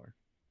impact anymore.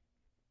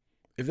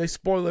 If they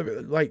spoil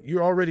everything, like,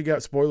 you already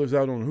got spoilers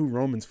out on who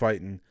Roman's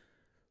fighting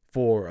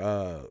for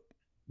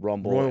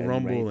Rumble, Royal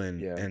Rumble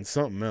and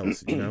something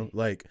else, you know?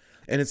 Like,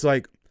 and it's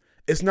like,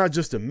 it's not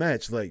just a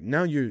match. Like,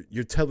 now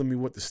you're telling me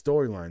what the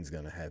storyline's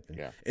going to happen.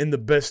 Yeah. In the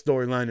best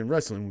storyline in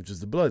wrestling, which is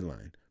the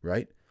bloodline,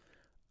 right?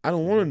 I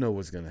don't want to know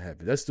what's going to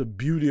happen. That's the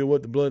beauty of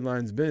what the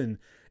bloodline's been,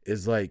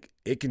 is like,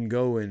 it can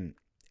go in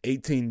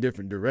 18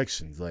 different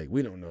directions. Like,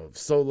 we don't know if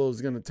Solo's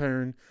going to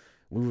turn.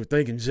 We were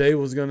thinking Jay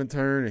was going to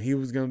turn and he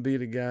was going to be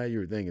the guy. You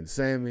were thinking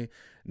Sammy.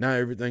 Now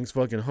everything's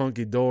fucking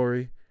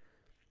hunky-dory.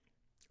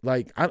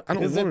 Like, I don't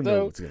want to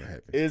know what's going to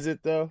happen. Is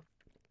it, though?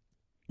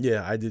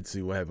 Yeah, I did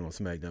see what happened on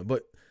SmackDown.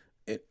 But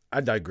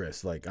I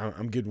digress. Like,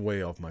 I'm getting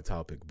way off my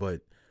topic.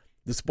 But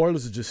the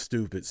spoilers are just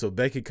stupid. So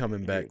Becky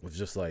coming back was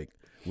just like,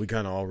 we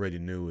kind of already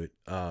knew it.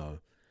 Well,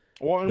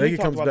 Becky we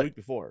talked about the week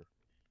before.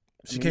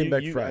 She came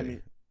back Friday.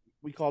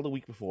 We called the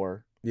week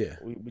before. Yeah.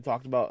 We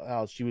talked about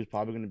how she was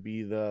probably going to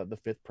be the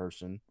fifth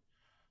person.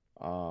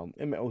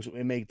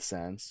 It made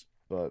sense,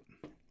 but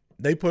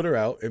they put her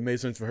out. It made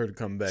sense for her to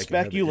come back.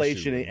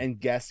 Speculation and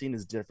guessing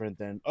is different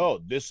than, oh,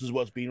 this is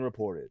what's being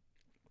reported.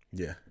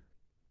 Yeah.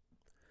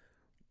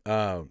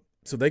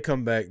 So they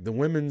come back. The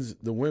women's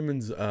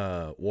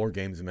War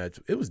Games match,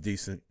 it was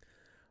decent.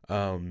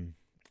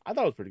 I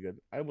thought it was pretty good.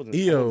 I wasn't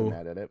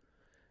mad at it.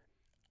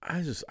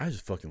 I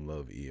just fucking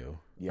love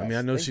Io. Yes, I mean,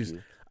 I know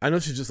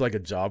she's just like a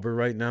jobber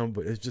right now,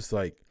 but it's just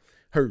like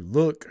her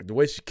look, the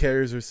way she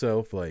carries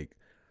herself, like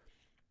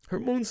her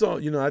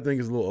moonsault, you know, I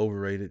think is a little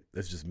overrated.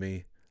 That's just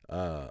me.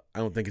 I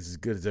don't think it's as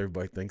good as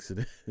everybody thinks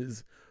it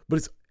is, but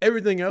it's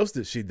everything else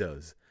that she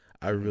does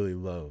I really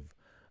love.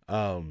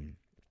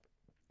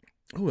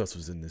 Who else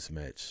was in this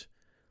match?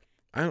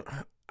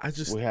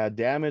 We had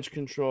Damage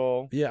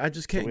Control. Yeah, I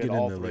just can't get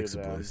into Alexa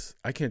Bliss.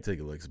 I can't take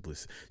Alexa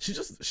Bliss. She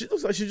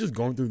looks like she's just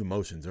going through the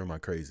motions. Or am I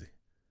crazy?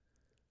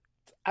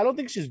 I don't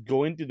think she's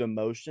going through the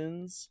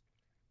motions.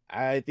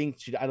 I think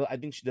she doesn't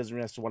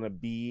necessarily want to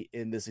be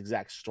in this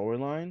exact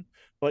storyline.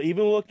 But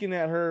even looking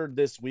at her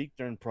this week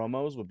during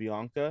promos with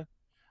Bianca,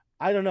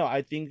 I don't know.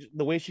 I think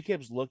the way she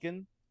keeps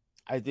looking,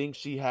 I think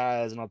she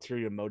has an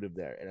ulterior motive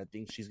there, and I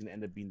think she's gonna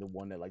end up being the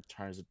one that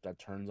turns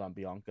on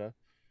Bianca.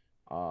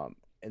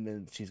 And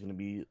then she's going to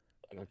be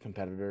a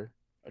competitor,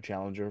 a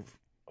challenger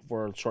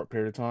for a short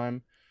period of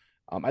time.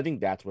 I think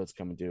that's what it's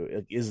coming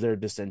to. Is there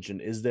dissension?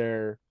 Is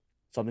there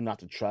something not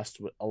to trust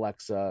with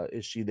Alexa?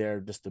 Is she there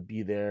just to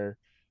be there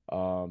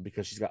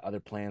because she's got other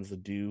plans to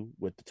do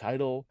with the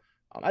title?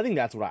 I think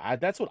that's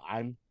what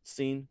I'm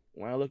seeing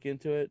when I look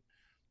into it.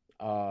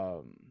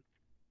 I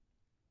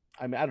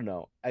mean, I don't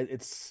know.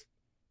 It's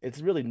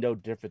really no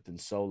different than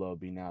Solo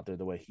being out there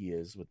the way he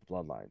is with the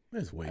Bloodline.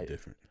 It's way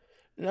different.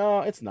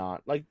 No, it's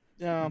not. Like,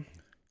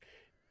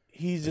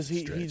 he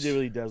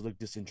really does look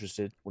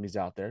disinterested when he's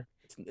out there.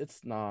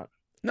 It's not.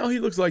 No, he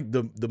looks like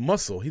the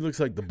muscle. He looks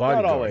like the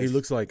bodyguard. He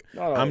looks like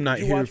I'm not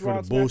here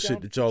for the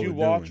bullshit that y'all are doing.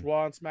 Did you watch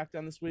Raw and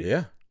SmackDown this week?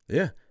 Yeah.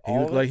 He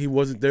looked like he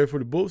wasn't there for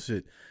the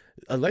bullshit.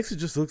 Alexa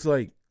just looks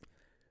like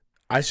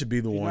I should be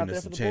the one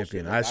that's the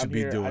champion. I should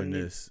be doing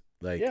this.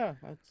 Like, yeah,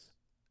 that's.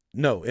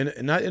 No,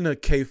 not in a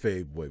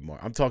kayfabe way, Mark.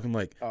 I'm talking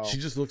like she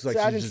just looks like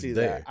she's just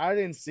there. I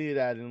didn't see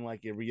that in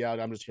like a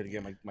reality. I'm just here to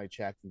get my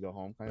check and go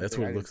home. That's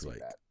what it looks like.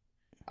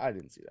 I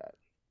didn't see that.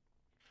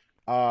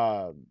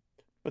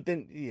 But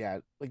then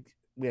like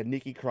we had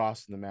Nikki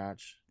Cross in the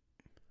match.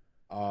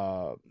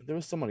 There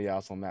was somebody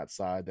else on that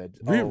side that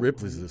Rhea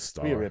Ripley's a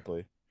star. Rhea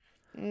Ripley.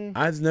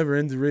 I was never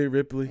into Rhea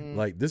Ripley.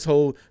 Like this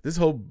whole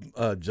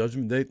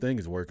Judgment Day thing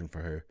is working for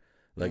her.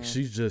 Like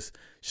she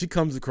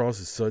comes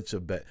across as such a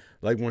bad.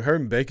 Like when her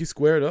and Becky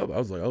squared up, I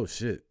was like, oh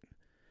shit.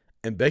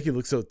 And Becky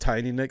looks so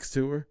tiny next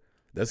to her.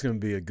 That's gonna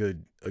be a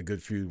good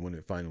feud when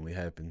it finally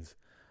happens.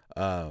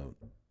 I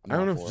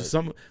don't know, just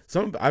some.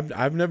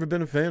 I've never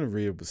been a fan of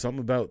Rhea, but something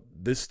about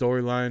this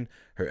storyline,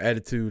 her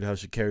attitude, how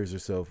she carries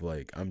herself,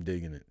 like I'm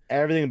digging it.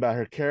 Everything about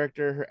her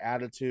character, her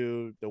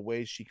attitude, the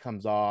way she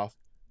comes off,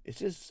 it's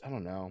just I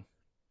don't know.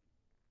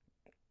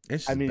 And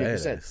she's like I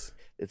said,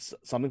 it's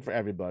something for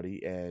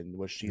everybody, and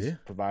what she's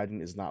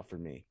providing is not for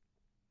me.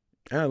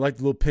 And I like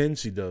the little pin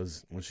she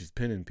does when she's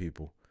pinning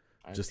people,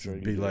 just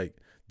to be like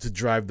to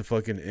drive the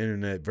fucking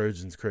internet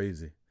virgins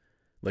crazy.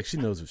 Like she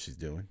knows what she's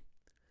doing,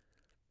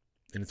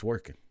 and it's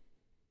working.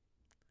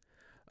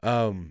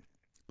 So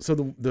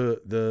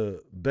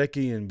the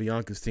Becky and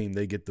Bianca's team,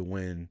 they get the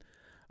win.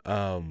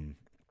 What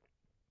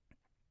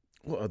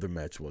other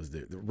match was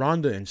there?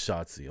 Ronda and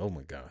Shotzi. Oh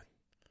my god.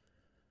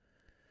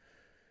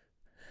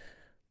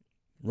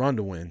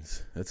 Ronda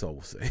wins. That's all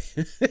we'll say.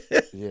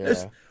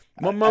 Yeah.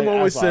 My mom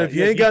always said, if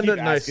you ain't got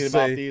nothing nice to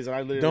say, these,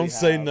 don't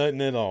say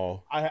nothing at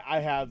all. I have I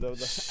have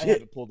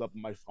it pulled up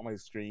on my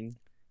screen,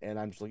 and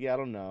I'm just like, yeah, I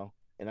don't know,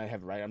 and I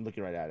have it right. I'm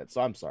looking right at it,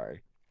 so I'm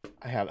sorry.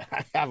 I have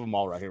them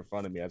all right here in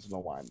front of me. I just don't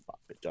know why I'm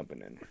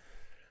jumping in.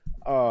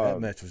 That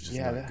match was just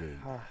not good.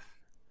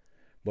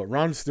 But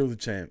Ronda's still the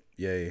champ.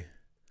 Yay.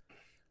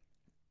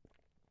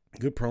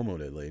 Good promo,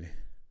 that lady.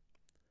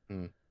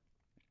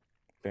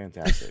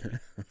 Fantastic.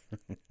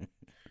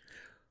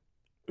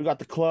 We got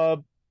the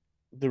club,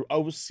 the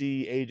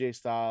OC, AJ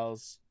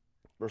Styles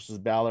versus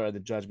Balor at the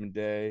Judgment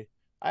Day.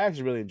 I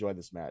actually really enjoyed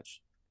this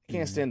match.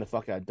 Can't stand the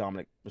fuck out of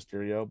Dominic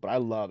Mysterio, but I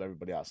love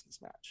everybody else in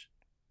this match.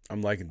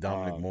 I'm liking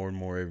Dominic more and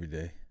more every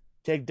day.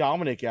 Take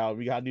Dominic out.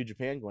 We got New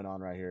Japan going on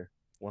right here.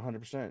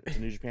 100%. It's a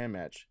New Japan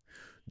match.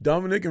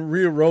 Dominic and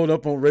Rhea rolled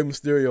up on Rey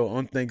Mysterio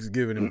on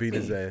Thanksgiving and beat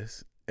his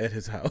ass at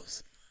his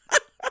house.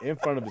 In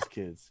front of his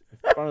kids.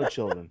 In front of the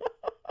children.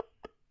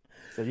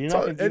 So you're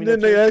not and then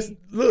they asked,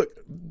 look,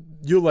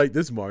 you'll like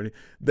this, Marty.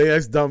 They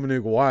asked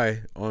Dominic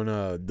why on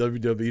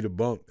WWE The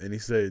Bump, and he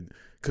said,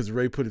 because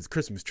Ray put his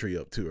Christmas tree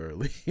up too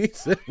early. He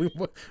said, we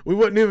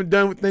wasn't even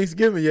done with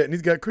Thanksgiving yet, and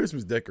he's got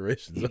Christmas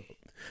decorations up.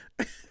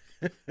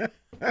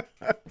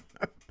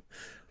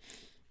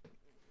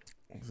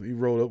 So he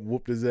rolled up,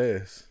 whooped his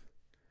ass.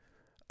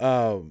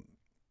 Yeah,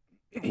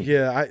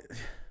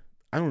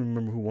 I don't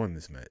remember who won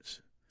this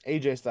match.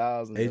 AJ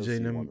Styles and AJ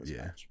and them,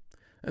 match.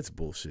 That's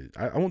bullshit.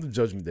 I want the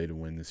Judgment Day to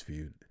win this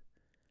feud.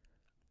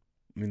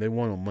 I mean, they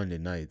won on Monday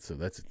night, so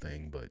that's a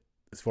thing. But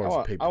as far as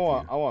the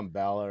pay-per-view, I want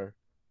Balor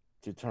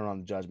to turn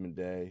on Judgment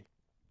Day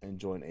and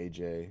join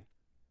AJ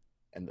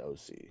and the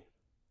OC.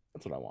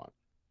 That's what I want.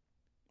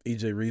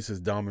 EJ Reese says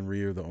Dom and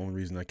Rhea are the only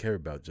reason I care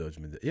about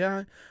Judgment Day.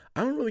 Yeah,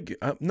 I don't really.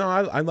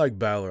 I like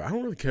Balor. I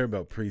don't really care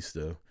about Priest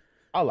though.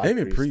 I like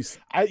Damien Priest.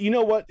 You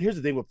know what? Here's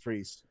the thing with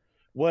Priest.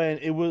 When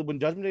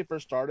Judgment Day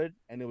first started,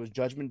 and it was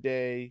Judgment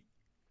Day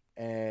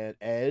and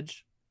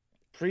Edge,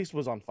 Priest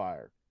was on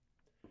fire.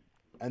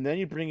 And then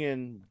you bring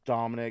in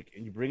Dominic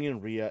and you bring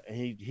in Rhea, and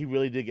he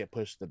really did get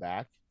pushed to the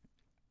back.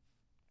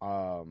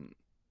 And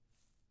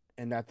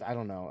that's, I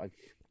don't know. Like,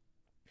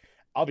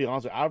 I'll be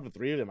honest with you, out of the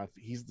three of them,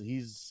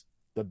 he's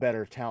the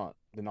better talent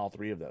than all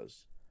three of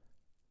those.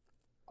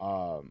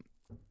 Yeah,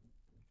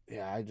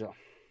 I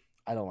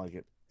don't like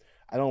it.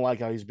 I don't like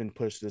how he's been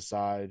pushed to the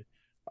side.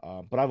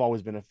 But I've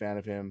always been a fan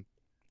of him.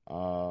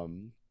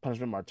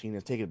 Punishment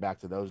Martinez, take it back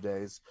to those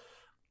days.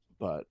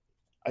 But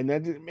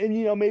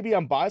maybe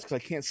I'm biased because I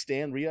can't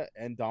stand Rhea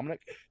and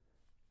Dominic.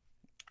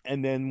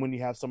 And then when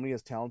you have somebody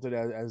as talented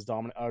as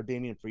Dominic or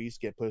Damian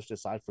Priest get pushed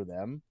aside for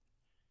them,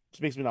 it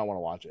just makes me not want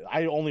to watch it.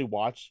 I only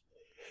watch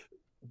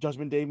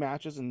Judgment Day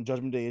matches and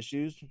Judgment Day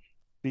issues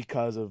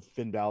because of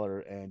Finn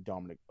Balor and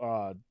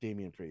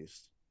Damian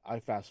Priest. I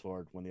fast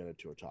forward when the other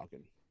two are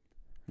talking.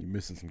 You're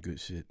missing some good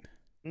shit.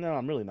 No,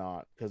 I'm really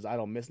not, because I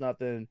don't miss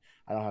nothing.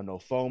 I don't have no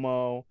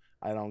FOMO.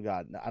 I don't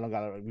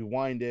gotta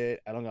rewind it.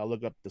 I don't gotta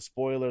look up the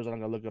spoilers. I don't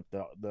gotta look up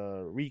the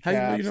recaps. How you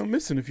know you don't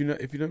miss it if you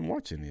don't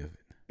watch any of it?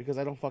 Because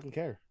I don't fucking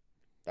care.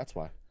 That's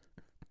why.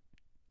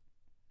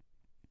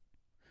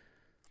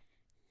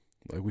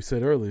 Like we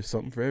said earlier,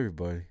 something for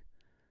everybody.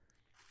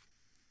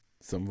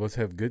 Some of us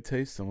have good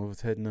taste. Some of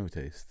us had no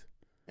taste.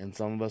 And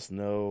some of us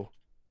know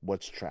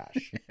what's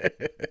trash.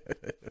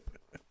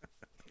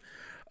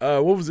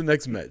 What was the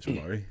next match,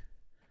 Marty?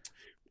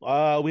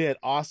 We had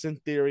Austin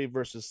Theory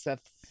versus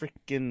Seth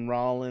freaking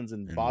Rollins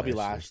and Bobby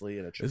Lashley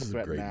in a triple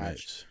threat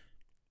match.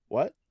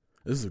 What?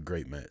 This is a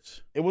great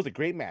match. It was a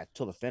great match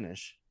till the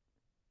finish.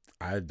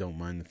 I don't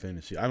mind the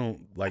finish. I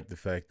don't like the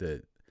fact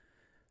that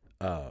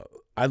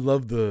I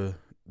love the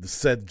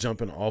Seth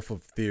jumping off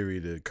of Theory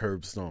to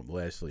curb stomp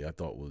Lashley. I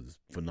thought was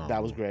phenomenal.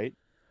 That was great.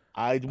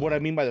 What I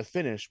mean by the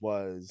finish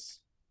was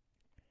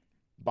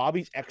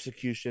Bobby's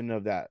execution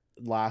of that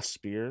last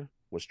spear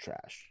was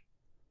trash.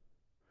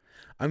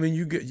 I mean,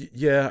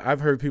 I've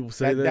heard people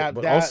say that,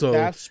 but also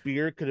that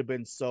spear could have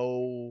been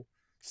so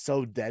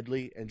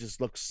deadly and just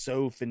looked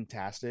so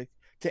fantastic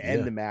to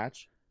end the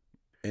match.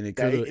 And it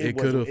could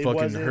have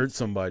fucking hurt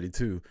somebody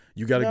too.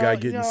 You got a guy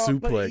getting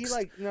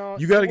suplexed.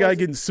 You got a guy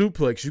getting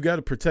suplexed. You got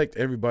to protect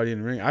everybody in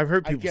the ring. I've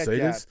heard people say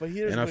this,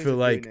 and I feel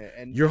like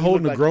you're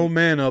holding a grown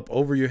man up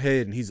over your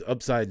head, and he's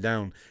upside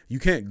down. You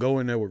can't go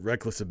in there with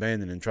reckless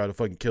abandon and try to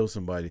fucking kill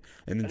somebody,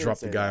 and then drop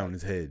the guy on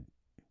his head.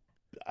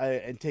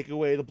 And take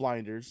away the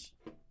blinders.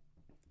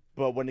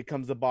 But when it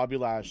comes to Bobby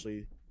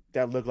Lashley,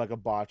 that looked like a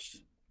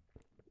botched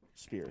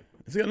spear.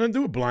 It's got nothing to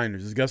do with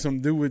blinders. It's got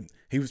something to do with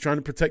he was trying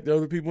to protect the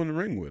other people in the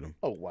ring with him.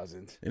 Oh, it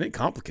wasn't. It ain't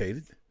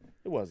complicated.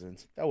 It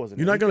wasn't. That wasn't.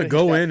 You're not going to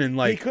go in and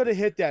like. He could have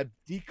hit that.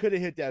 He could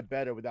have hit that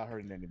better without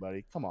hurting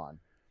anybody. Come on.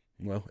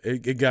 Well,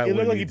 it got. It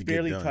looked like he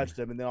barely touched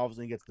him, and then all of a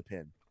sudden he gets the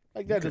pin.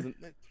 Like that doesn't.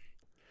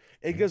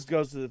 It just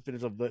goes to the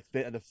finish of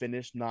the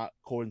finish, not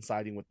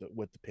coinciding with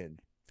the pin.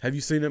 Have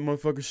you seen that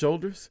motherfucker's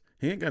shoulders?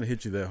 He ain't got to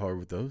hit you that hard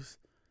with those.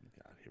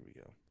 God, here we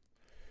go.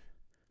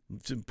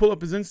 Just pull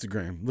up his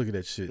Instagram. Look at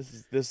that shit.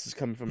 This is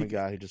coming from a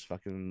guy who just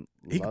fucking.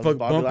 He can fucking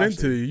bump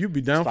into you. You'd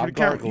be down for the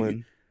count.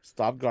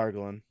 Stop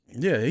gargling.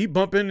 Yeah, he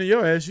bump into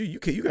your ass. You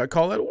got to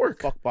call that at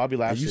work. Fuck Bobby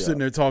Lashley. And you sitting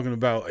there talking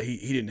about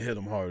he didn't hit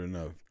him hard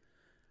enough.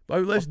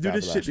 Bobby Lashley do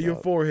this shit to your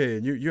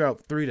forehead. You're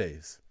out 3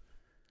 days.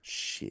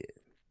 Shit.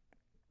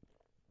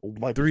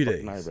 Wipe 3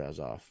 days. Eyebrows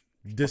off.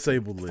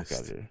 Disabled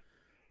list.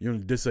 You're on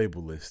the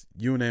disabled list.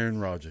 You and Aaron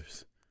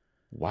Rodgers.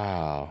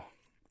 Wow.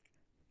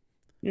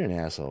 You're an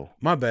asshole.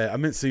 My bad. I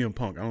meant CM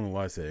Punk. I don't know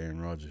why I said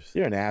Aaron Rodgers.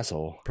 You're an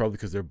asshole. Probably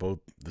because they're both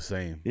the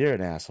same. You're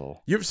an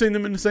asshole. You ever seen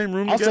them in the same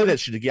room I'll together? say that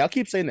shit again. I'll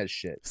keep saying that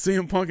shit.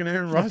 CM Punk and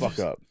Aaron Rodgers? Fuck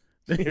up.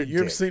 You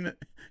ever seen it?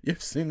 You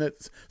ever seen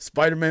that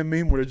Spider-Man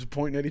meme where they're just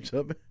pointing at each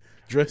other?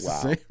 Dressed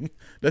the same?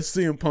 That's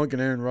CM Punk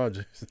and Aaron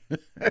Rodgers.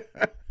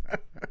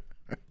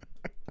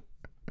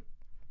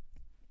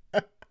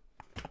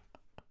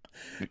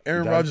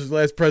 Aaron Rodgers'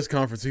 last press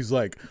conference, he's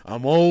like,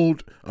 I'm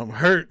old, I'm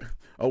hurt,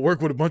 I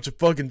work with a bunch of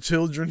fucking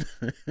children.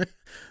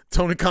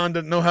 Tony Khan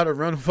doesn't know how to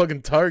run a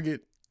fucking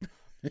target.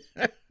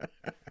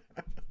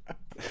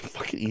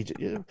 Fucking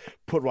Egypt. Yeah.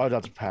 Put Rodgers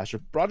out to pasture.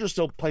 Rodgers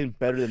still playing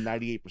better than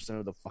 98%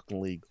 of the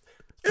fucking league.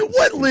 In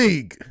what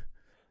league?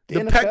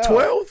 The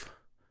Pac-12?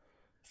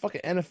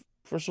 Fucking NFL.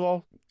 First of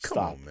all, come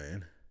stop. on,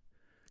 man.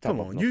 Come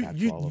on.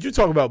 You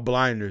talk about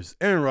blinders.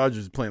 Aaron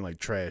Rodgers is playing like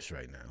trash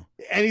right now.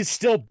 And he's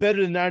still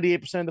better than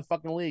 98% of the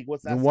fucking league.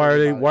 What's that? And why are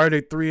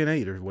they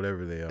 3-8 or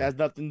whatever they are? That has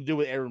nothing to do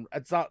with Aaron.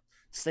 It's not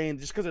saying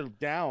just because they're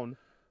down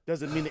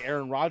doesn't mean that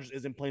Aaron Rodgers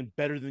isn't playing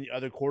better than the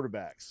other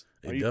quarterbacks.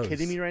 Are you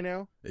kidding me right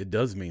now? It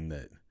does mean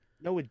that.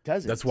 No, it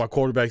doesn't. That's why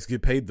quarterbacks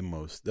get paid the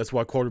most. That's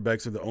why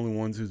quarterbacks are the only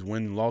ones whose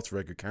win and loss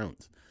record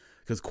counts.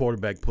 Because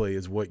quarterback play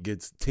is what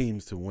gets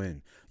teams to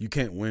win. You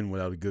can't win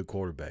without a good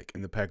quarterback,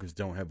 and the Packers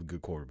don't have a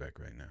good quarterback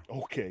right now.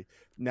 Okay,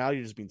 now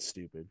you're just being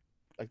stupid.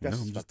 Like that's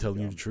I'm just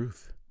telling you the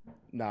truth.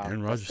 Nah,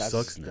 Aaron Rodgers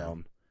sucks now.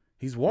 Dumb.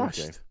 He's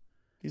washed. Okay.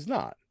 He's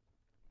not.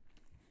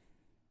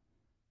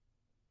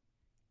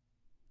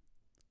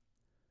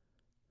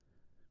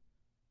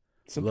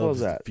 Simple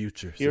as that.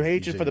 Future. Your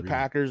hatred for the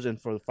Packers and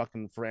for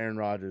Aaron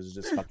Rodgers is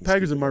just fucking.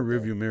 Packers in my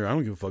rearview mirror. I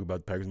don't give a fuck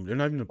about the Packers. They're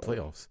not even in the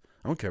playoffs.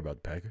 I don't care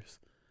about the Packers.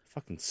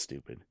 Fucking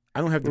stupid.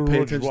 I don't have to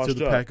pay attention to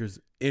the Packers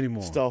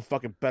anymore. Still a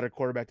fucking better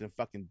quarterback than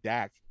fucking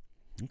Dak.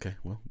 Okay,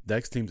 well,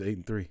 Dak's team's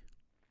 8-3.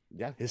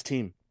 Yeah, his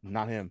team,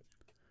 not him.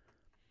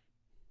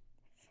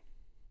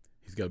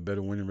 He's got a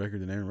better winning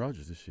record than Aaron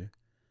Rodgers this year.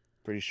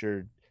 Pretty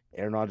sure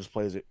Aaron Rodgers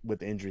plays it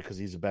with injury because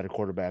he's a better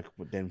quarterback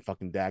than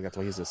fucking Dak. That's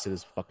why he has to sit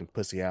his fucking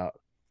pussy out.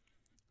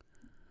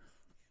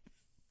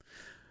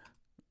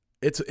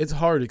 It's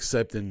hard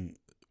accepting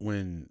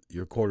when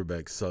your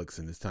quarterback sucks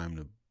and it's time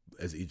to,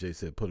 as EJ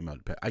said, put him out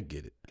of the pack. I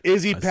get it.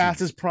 Is he past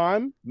his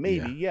prime?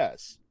 Maybe,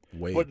 yes.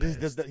 Way but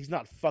past. He's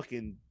not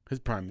fucking. His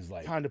prime is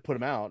like time to put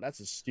him out. That's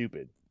just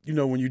stupid. You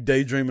know, when you're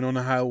daydreaming on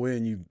the highway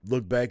and you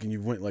look back and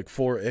you went like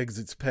 4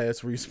 exits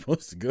past where you're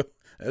supposed to go.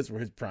 That's where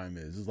his prime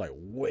is. It's like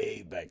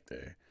way back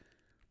there.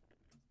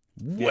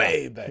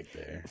 Way back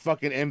there.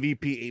 Fucking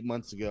MVP 8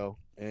 months ago.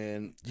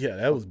 And yeah,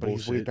 that was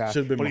bullshit. Should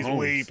have been Mahomes. He's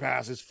way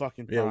past his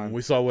fucking prime. Yeah, when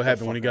we saw what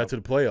happened when he got to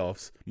the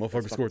playoffs.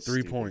 Motherfucker scored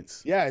 3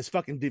 points. Yeah, his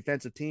fucking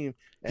defensive team.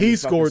 He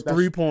scored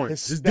 3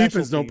 points. His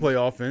defense don't play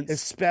offense.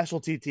 His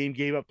specialty team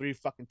gave up 3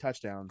 fucking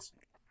touchdowns.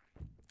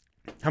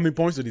 How many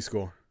points did he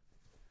score?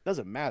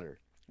 Doesn't matter.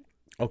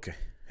 Okay,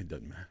 it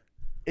doesn't matter.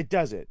 It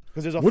doesn't.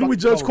 Because there's a what do we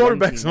judge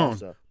quarterbacks on?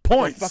 Also.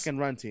 Points. A fucking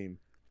run team.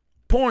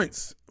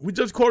 Points. We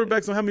judge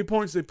quarterbacks on how many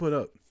points they put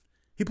up.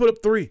 He put up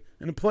 3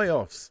 in the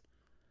playoffs.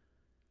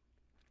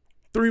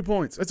 3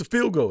 points. That's a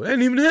field goal. That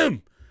ain't even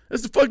him.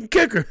 That's the fucking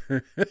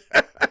kicker.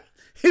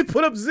 He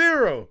put up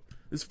 0.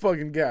 This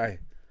fucking guy.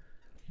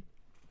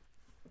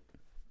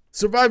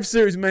 Survivor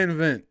Series main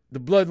event. The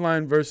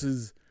Bloodline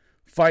versus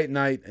Fight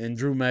Night and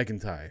Drew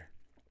McIntyre.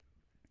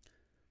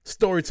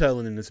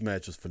 Storytelling in this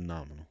match was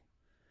phenomenal.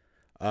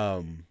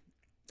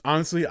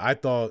 Honestly, I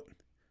thought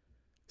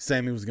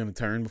Sammy was going to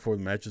turn before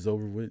the match is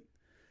over with.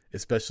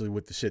 Especially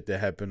with the shit that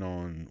happened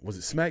on, was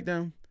it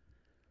SmackDown?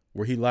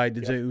 Where he lied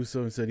to Jey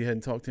Uso and said he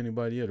hadn't talked to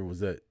anybody yet, or was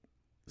that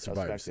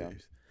Survivor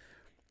Series?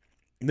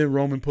 And then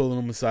Roman pulling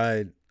him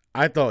aside.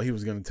 I thought he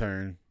was going to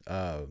turn.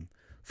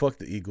 Fuck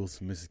the Eagles,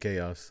 Mrs.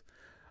 Chaos.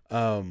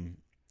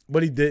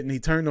 But he didn't. He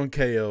turned on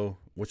KO,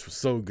 which was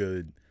so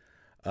good.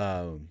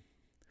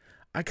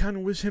 I kind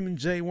of wish him and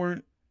Jay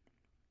weren't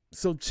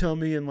so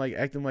chummy and like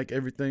acting like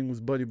everything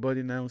was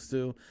buddy-buddy now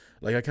still.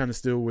 Like I kind of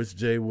still wish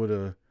Jay would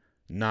have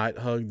not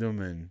hugged him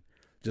and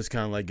just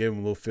kind of like gave him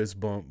a little fist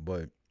bump.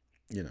 But,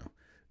 you know,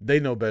 they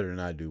know better than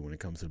I do when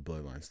it comes to the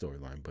Bloodline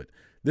storyline. But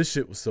this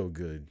shit was so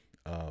good.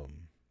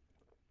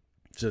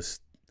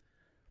 Just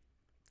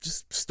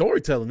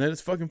storytelling at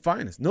its fucking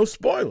finest. No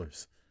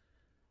spoilers.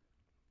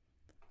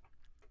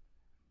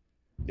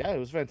 Yeah, it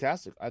was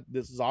fantastic.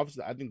 This is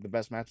obviously, I think, the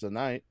best match of the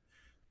night.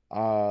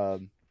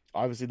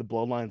 Obviously, the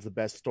Bloodline's the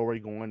best story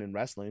going in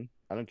wrestling.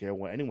 I don't care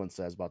what anyone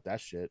says about that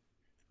shit.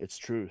 It's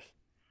truth.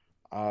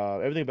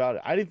 Everything about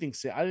it. I didn't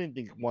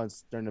think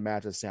once during the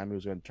match that Sammy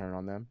was going to turn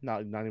on them.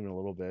 Not even a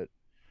little bit.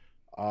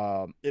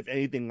 If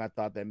anything, I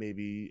thought that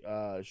maybe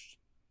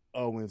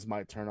Owens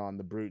might turn on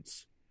the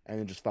Brutes and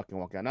then just fucking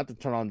walk out. Not to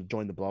turn on to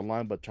join the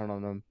Bloodline, but turn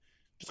on them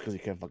just because he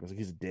can't fucking, like,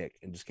 he's a dick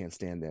and just can't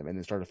stand them, and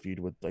then start a feud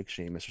with like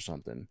Sheamus or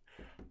something.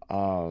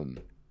 I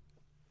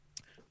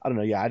don't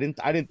know. Yeah, I didn't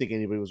think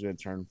anybody was going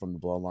to turn from the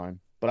Bloodline,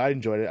 but I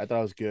enjoyed it. I thought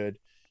it was good.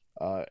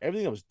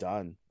 Everything that was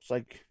done, it's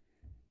like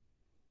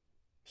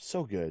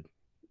so good,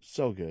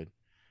 so good.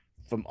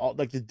 From all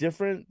like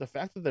the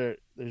fact that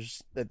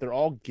they're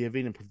all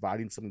giving and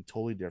providing something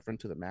totally different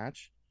to the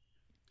match.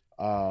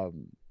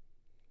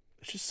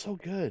 It's just so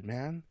good,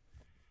 man.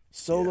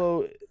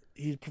 Solo,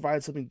 he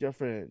provided something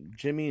different.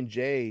 Jimmy and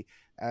Jay,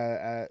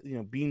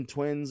 being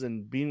twins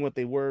and being what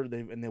they were,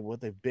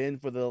 what they've been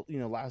for the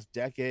last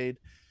decade.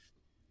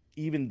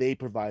 Even they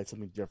provide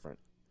something different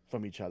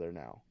from each other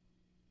now,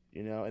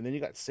 And then you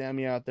got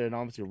Sammy out there, and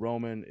obviously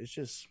Roman. It's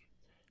just,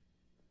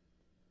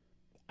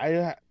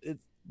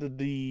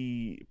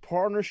 the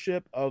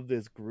partnership of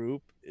this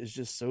group is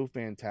just so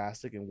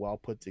fantastic and well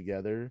put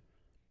together.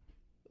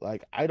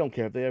 Like, I don't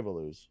care if they ever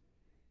lose.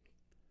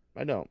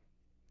 I don't.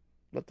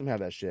 Let them have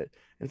that shit.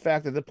 In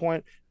fact, at the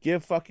point,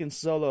 give fucking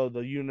Solo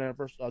the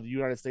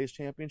United States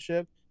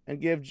Championship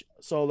and give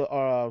Sami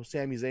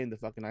Zayn the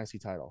fucking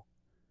IC title.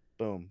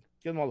 Boom.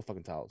 Give them all the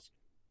fucking titles.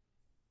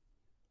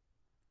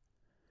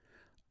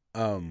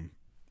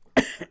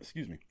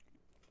 Excuse me.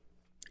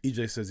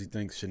 EJ says he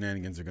thinks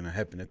shenanigans are going to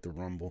happen at the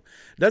Rumble.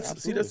 That's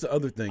the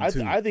other thing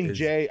too. I think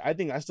Jay. I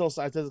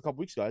said this a couple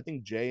weeks ago. I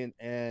think Jay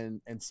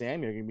and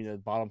Sammy are going to be the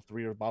bottom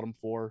 3 or bottom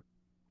 4,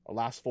 or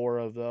last 4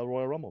 of the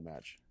Royal Rumble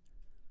match.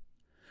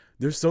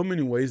 There's so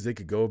many ways they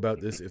could go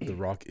about this if The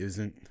Rock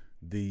isn't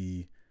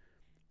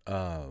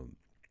going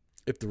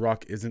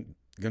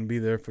to be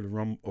there for the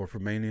Rumble or for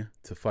Mania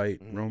to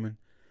fight Roman.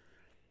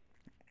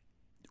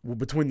 Well,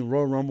 between the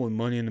Royal Rumble and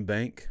Money in the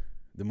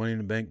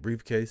Bank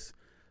briefcase,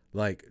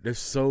 like, there's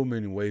so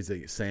many ways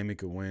that Sammy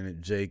could win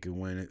it, Jay could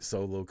win it,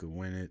 Solo could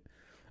win it.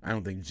 I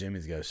don't think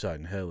Jimmy's got a shot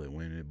in hell at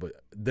winning it, but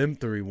them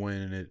 3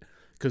 winning it,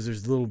 because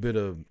there's a little bit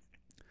of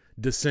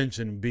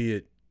dissension, be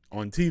it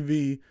on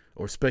TV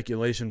or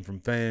speculation from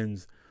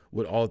fans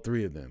with all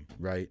 3 of them,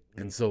 right?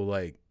 And so,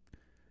 like,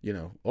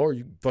 or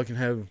you fucking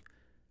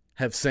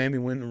have Sammy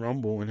win the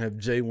Rumble and have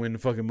Jay win the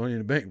fucking Money in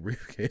the Bank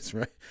briefcase,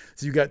 right?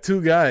 So you got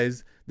 2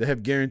 guys that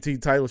have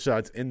guaranteed title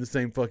shots in the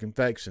same fucking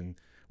faction,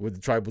 with the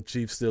Tribal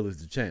Chief still as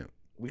the champ.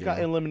 We got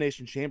an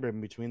Elimination Chamber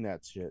in between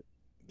that shit.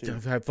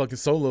 Have fucking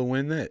Solo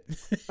win that.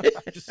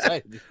 Just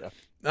saying,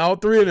 All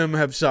 3 of them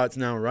have shots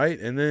now, right?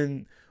 And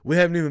then we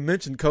haven't even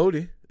mentioned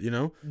Cody.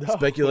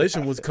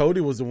 Speculation was Cody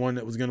was the one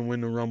that was going to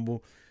win the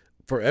Rumble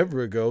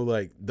forever ago.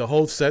 Like, the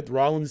whole Seth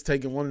Rollins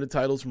taking one of the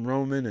titles from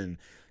Roman and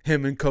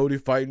him and Cody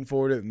fighting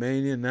for it at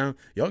Mania. Now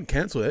y'all can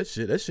cancel that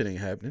shit. That shit ain't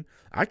happening.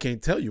 I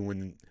can't tell you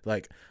when.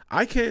 Like,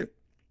 I can't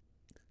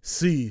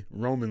see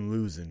Roman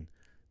losing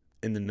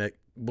in the neck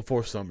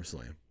before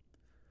SummerSlam.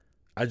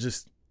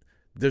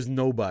 There's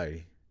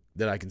nobody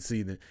that I can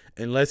see that,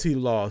 unless he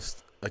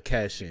lost a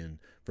cash in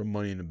from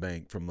Money in the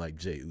Bank from like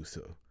Jey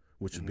Uso,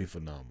 which would be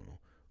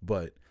phenomenal.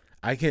 But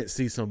I can't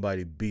see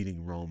somebody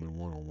beating Roman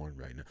one-on-one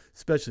right now.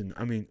 Especially,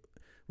 I mean,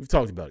 we've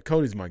talked about it.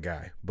 Cody's my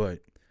guy, but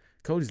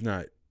Cody's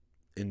not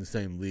in the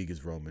same league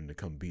as Roman to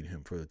come beat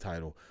him for the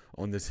title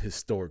on this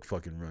historic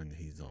fucking run that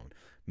he's on.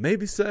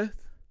 Maybe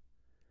Seth.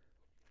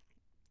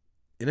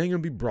 It ain't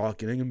going to be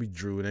Brock. It ain't going to be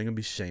Drew. It ain't going to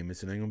be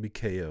Sheamus. It ain't going to be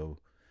KO.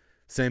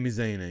 Sami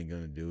Zayn ain't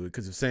going to do it.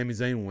 Because if Sami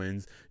Zayn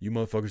wins, you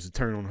motherfuckers will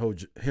turn on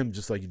him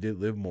just like you did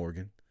Liv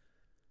Morgan.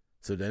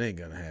 So that ain't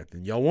going to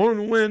happen. Y'all want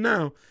him to win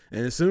now.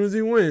 And as soon as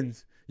he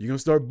wins, you're going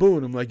to start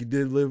booing him like you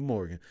did Liv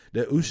Morgan.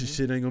 That Usha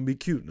shit ain't going to be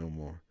cute no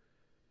more.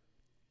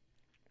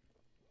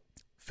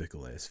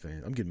 Fickle-ass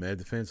fans. I'm getting mad at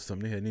the fans for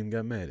something they hadn't even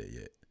got mad at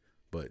yet.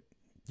 But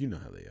you know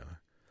how they are.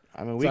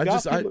 I mean,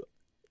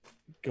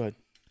 go ahead.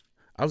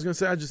 I was going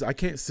to say, I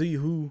can't see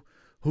who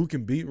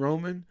can beat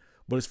Roman.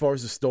 But as far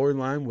as the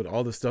storyline with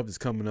all the stuff that's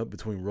coming up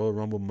between Royal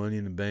Rumble, Money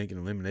in the Bank, and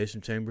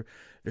Elimination Chamber,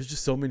 there's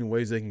just so many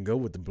ways they can go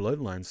with the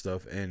bloodline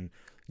stuff. And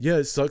yeah,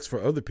 it sucks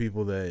for other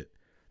people that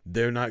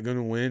they're not going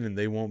to win and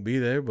they won't be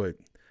there. But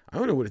I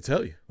don't know what to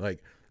tell you.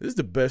 Like, this is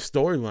the best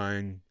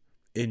storyline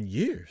in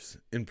years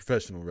in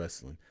professional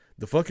wrestling.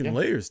 The fucking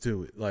layers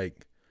to it.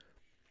 Like,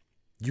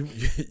 you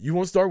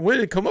want to start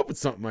winning, come up with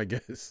something, I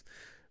guess.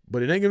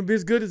 But it ain't going to be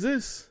as good as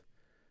this.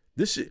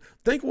 This shit,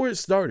 think where it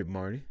started,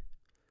 Marty.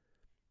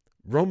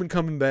 Roman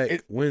coming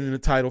back, winning the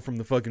title from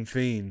the fucking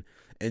Fiend,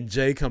 and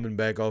Jay coming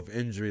back off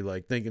injury,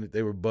 like thinking that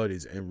they were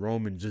buddies, and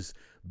Roman just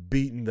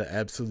beating the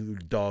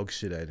absolute dog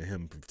shit out of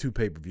him for 2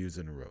 pay-per-views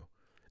in a row.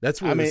 That's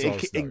where this all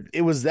started.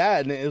 It was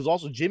that, and it was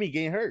also Jimmy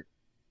getting hurt.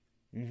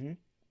 Mm-hmm.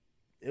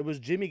 It was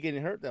Jimmy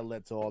getting hurt that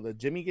led to all that.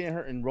 Jimmy getting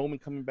hurt and Roman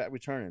coming back,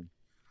 returning.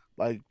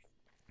 Like,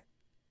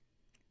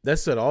 that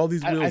set all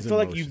these wheels I feel in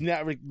like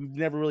motion. we've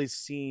never really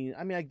seen.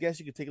 I mean, I guess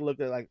you could take a look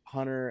at like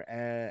Hunter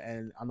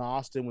and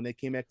Austin when they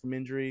came back from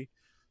injury,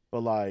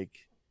 but like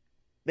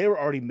they were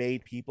already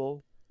made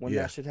people when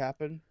that shit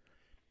happened.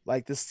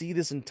 Like, to see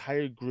this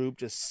entire group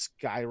just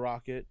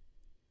skyrocket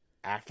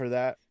after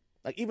that,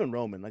 like even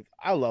Roman. Like,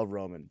 I love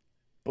Roman,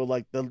 but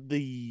like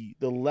the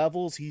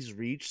levels he's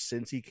reached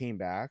since he came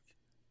back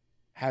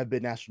have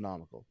been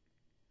astronomical.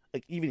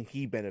 Like, even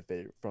he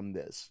benefited from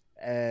this,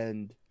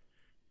 and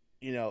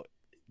you know,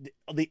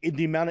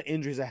 the amount of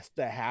injuries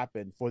that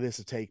happened for this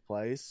to take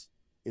place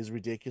is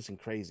ridiculous and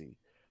crazy.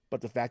 But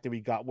the fact that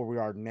we got where we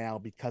are now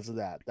because of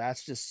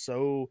that's just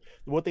so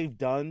what they've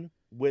done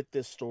with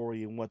this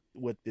story and what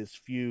with this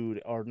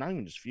feud, or not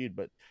even just feud,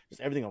 but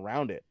just everything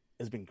around it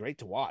has been great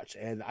to watch.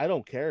 And I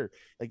don't care.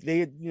 Like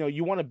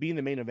you want to be in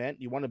the main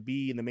event, you want to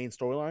be in the main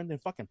storyline, then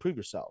fucking prove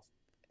yourself.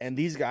 And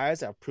these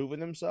guys have proven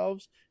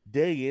themselves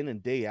day in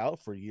and day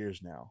out for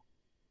years now.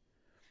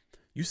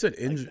 You said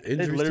injuries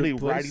they're literally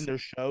took place? writing their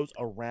shows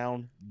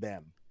around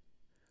them.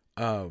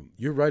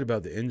 You're right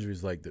about the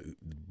injuries, like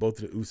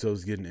both of the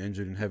Usos getting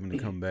injured and having to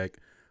come back.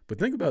 But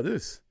think about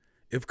this: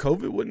 if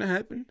COVID wouldn't have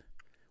happened,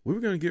 we were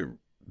gonna get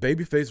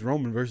babyface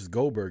Roman versus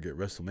Goldberg at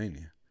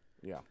WrestleMania.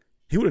 Yeah,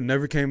 he would have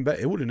never came back.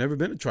 It would have never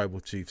been a Tribal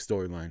Chief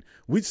storyline.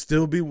 We'd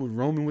still be with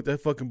Roman with that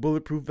fucking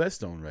bulletproof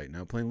vest on right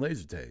now, playing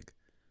laser tag.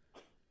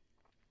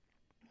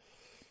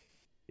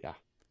 Yeah,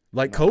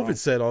 like COVID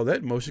set all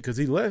that in motion because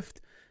he left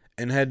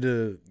and had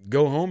to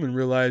go home and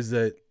realize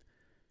that,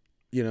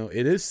 you know,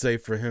 it is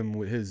safe for him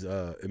with his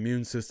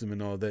immune system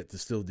and all that to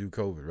still do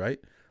COVID, right?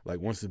 Like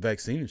once the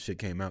vaccine and shit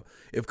came out.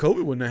 If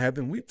COVID wouldn't have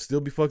happened, we'd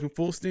still be fucking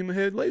full steam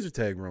ahead laser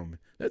tag Roman.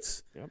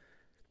 That's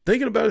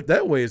thinking about it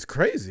that way is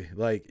crazy.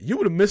 Like you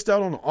would have missed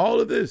out on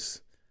all of this.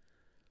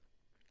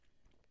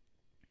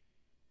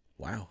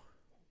 Wow.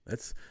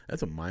 That's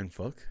a mind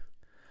fuck.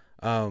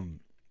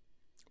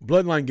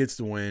 Bloodline gets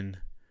the win.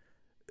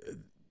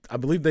 I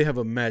believe they have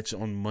a match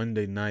on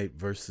Monday night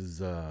versus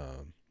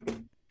who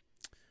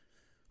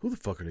the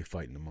fuck are they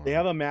fighting tomorrow? They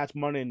have a match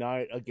Monday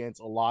night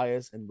against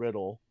Elias and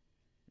Riddle.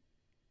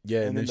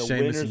 Yeah, and then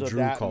Sheamus and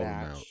Drew call them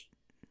out.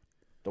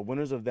 The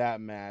winners of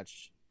that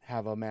match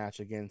have a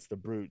match against the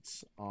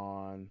Brutes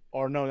on,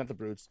 or no, not the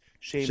Brutes.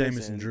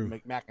 Sheamus and Drew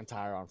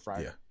McIntyre on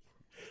Friday. Yeah.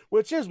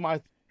 Which here's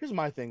my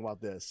thing about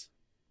this.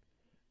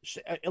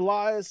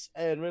 Elias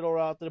and Riddle are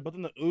out there, but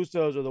then the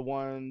Usos are the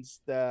ones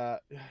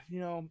that, you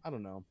know, I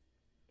don't know.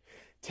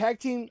 Tag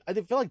team, I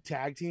feel like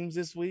tag teams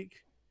this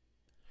week.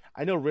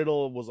 I know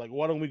Riddle was like,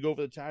 why don't we go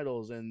for the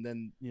titles? And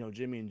then, you know,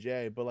 Jimmy and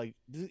Jay, but like,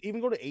 does it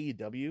even go to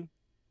AEW?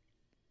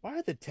 Why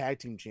are the tag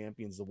team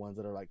champions the ones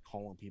that are like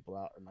calling people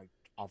out and like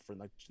offering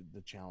like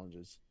the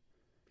challenges?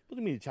 What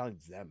do you mean to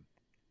challenge them?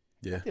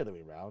 Yeah. Not the other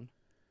way around.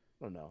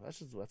 I don't know. That's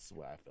the way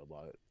I feel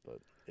about it, but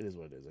it is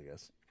what it is, I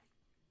guess.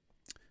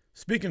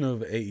 Speaking of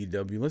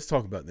AEW, let's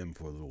talk about them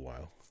for a little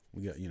while.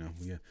 We got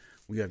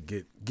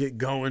to get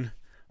going.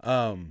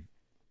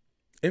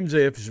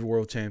 MJF is your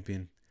world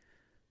champion.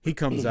 He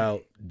comes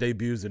out,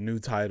 debuts a new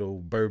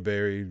title,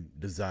 Burberry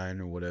design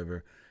or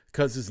whatever,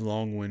 cuts his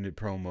long-winded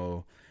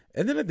promo,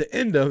 and then at the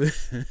end of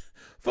it,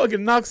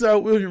 fucking knocks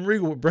out William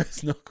Regal with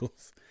brass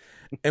knuckles.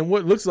 And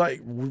what looks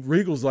like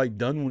Regal's like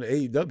done with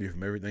AEW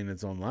from everything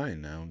that's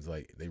online now. It's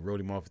like they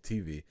wrote him off of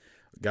TV.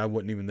 Guy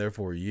wasn't even there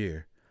for a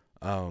year.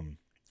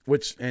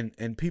 Which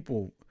and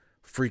people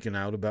freaking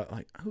out about,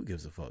 like, who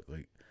gives a fuck?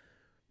 Like,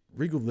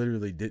 Regal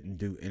literally didn't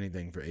do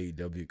anything for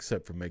AEW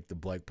except for make the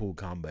Blackpool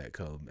Combat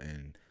Club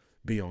and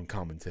be on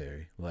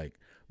commentary. Like,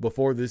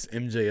 before this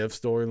MJF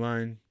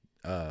storyline,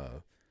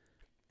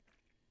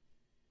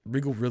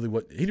 Regal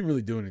he didn't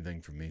really do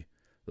anything for me.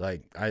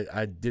 Like,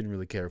 I didn't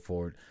really care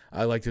for it.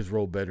 I liked his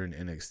role better in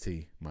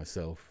NXT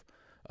myself,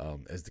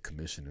 as the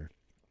commissioner.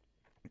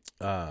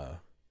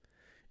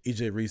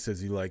 EJ Reese says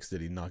he likes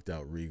that he knocked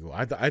out Regal.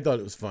 I thought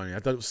it was funny. I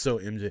thought it was so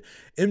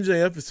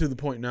MJF is to the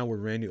point now where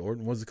Randy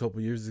Orton was a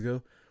couple years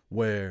ago,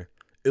 where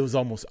it was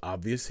almost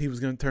obvious he was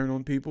going to turn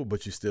on people,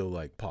 but you still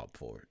like pop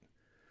for it.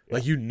 Yeah.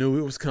 Like you knew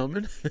it was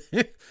coming,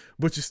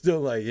 but you're still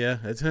like, yeah,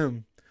 that's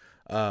him.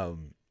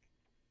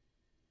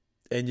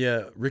 And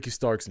yeah, Ricky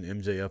Starks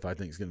and MJF, I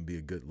think, is going to be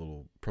a good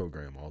little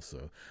program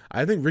also.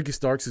 I think Ricky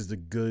Starks is the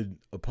good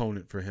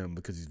opponent for him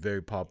because he's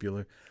very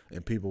popular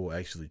and people will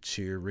actually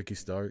cheer Ricky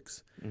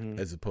Starks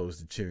as opposed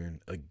to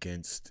cheering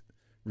against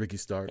Ricky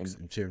Starks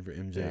and cheering for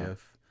MJF.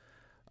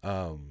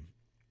 Yeah.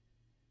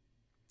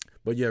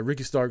 But yeah,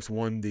 Ricky Starks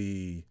won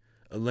the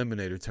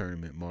Eliminator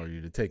tournament,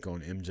 Marty, to take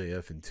on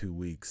MJF in 2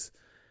 weeks.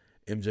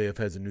 MJF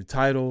has a new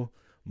title.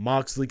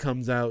 Moxley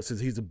comes out, says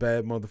he's a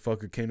bad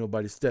motherfucker, can't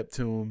nobody step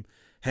to him.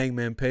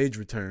 Hangman Page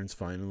returns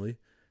finally.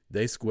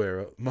 They square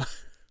up.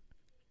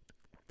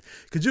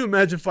 Could you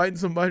imagine fighting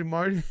somebody,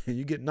 Marty, and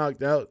you get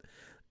knocked out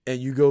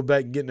and you go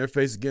back and get in their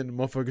face again, the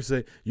motherfucker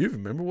say, you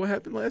remember what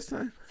happened last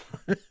time?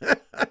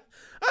 I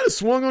just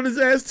swung on his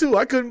ass too.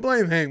 I couldn't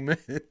blame Hangman.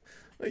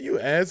 Like, you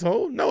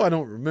asshole. No, I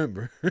don't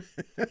remember.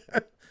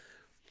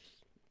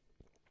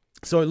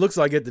 So it looks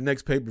like at the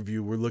next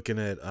pay-per-view we're looking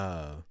at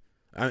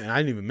I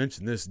didn't even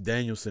mention this,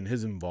 Danielson,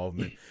 his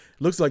involvement.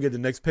 Looks like at the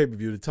next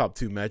pay-per-view, the top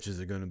two matches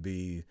are going to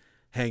be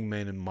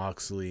Hangman and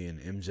Moxley and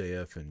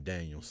MJF and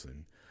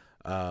Danielson.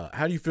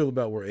 How do you feel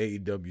about where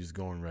AEW is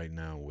going right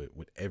now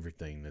with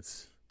everything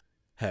that's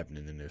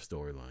happening in their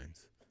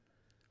storylines?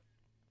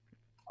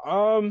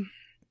 I'm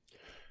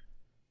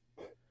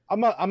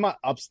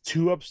not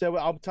too upset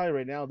with. I'll tell you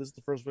right now, this is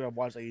the first week I've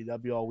watched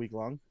AEW all week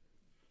long.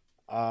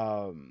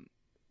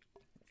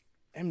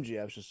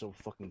 MJF's just so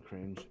fucking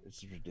cringe.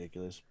 It's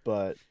ridiculous.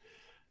 But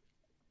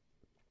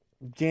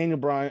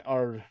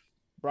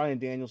Brian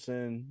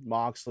Danielson,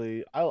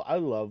 Moxley. I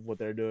love what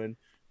they're doing.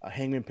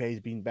 Hangman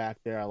Page being back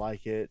there, I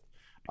like it.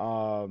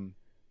 Um,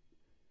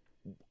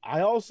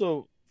 I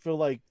also feel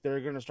like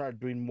they're gonna start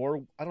doing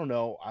more. I don't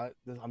know.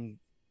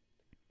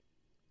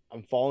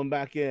 I'm falling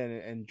back in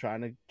and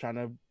trying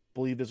to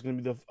believe there's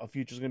gonna be a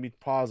future's gonna be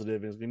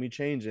positive and it's gonna be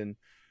changing.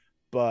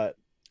 But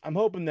I'm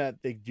hoping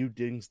that they do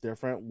things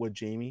different with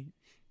Jamie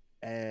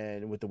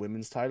and with the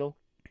women's title.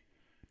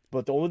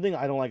 But the only thing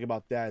I don't like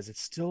about that is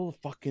it's still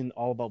fucking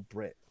all about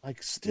Britt. Like,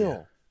 Yeah.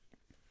 still,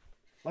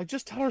 like,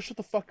 just tell her to shut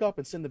the fuck up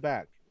and sit in the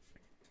back.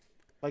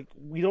 Like,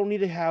 we don't need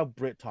to have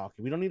Britt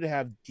talking. We don't need to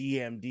have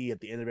DMD at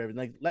the end of everything.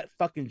 Like, let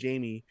fucking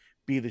Jamie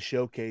be the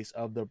showcase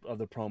of the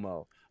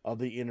promo of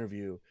the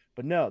interview.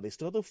 But no, they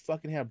still do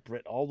fucking have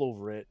Britt all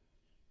over it,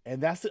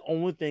 and that's the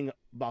only thing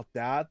about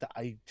that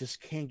I just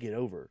can't get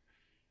over.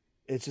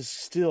 It's just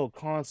still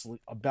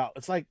constantly about.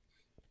 It's like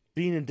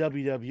being in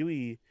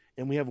WWE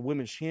and we have a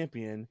women's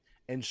champion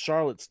and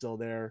Charlotte's still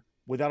there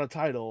without a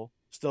title,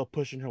 still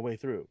pushing her way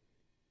through.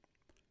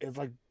 It's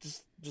like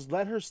just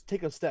let her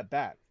take a step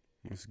back.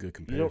 That's a good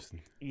You know,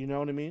 comparison. you know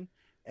what I mean?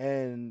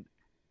 And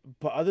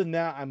but other than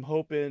that, I'm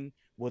hoping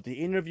with the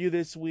interview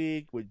this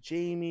week with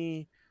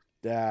Jamie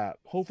that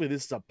hopefully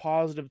this is a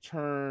positive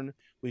turn.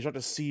 We start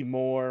to see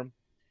more.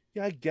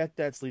 Yeah, I get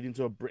that's leading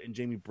to a Britt and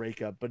Jamie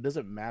breakup, but it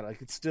doesn't matter.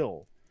 Like it's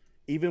still,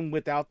 even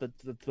without the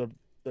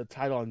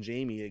title on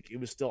Jamie, it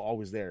was still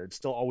always there. It's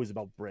still always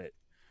about Britt.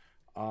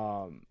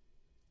 Um,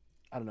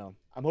 I don't know.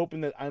 I'm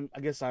hoping that I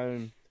guess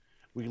I'm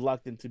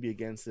reluctant to be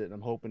against it, and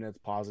I'm hoping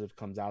that positive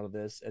comes out of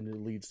this, and it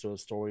leads to a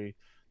story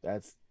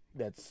that's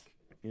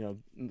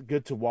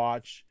good to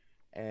watch,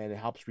 and it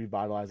helps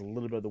revitalize a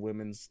little bit of the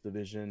women's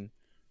division.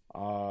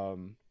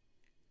 Um,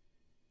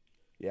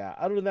 yeah.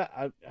 Other than that,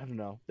 I don't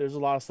know. There's a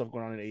lot of stuff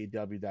going on in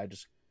AEW that I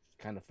just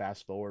kind of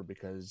fast forward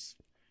because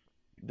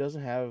it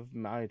doesn't have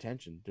my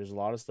attention. There's a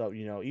lot of stuff,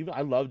 even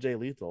I love Jay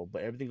Lethal,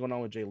 but everything going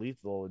on with Jay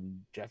Lethal and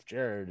Jeff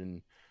Jarrett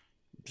and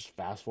just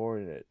fast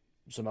forwarding it.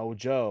 Samoa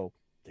Joe,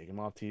 take him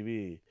off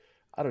TV.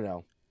 I don't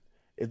know.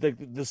 It's like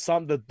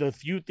the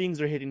few things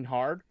they're hitting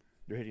hard,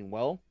 they're hitting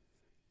well,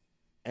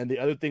 and the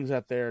other things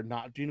that they're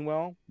not doing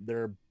well,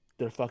 they're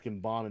fucking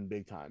bombing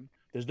big time.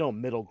 There's no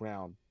middle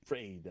ground for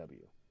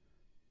AEW.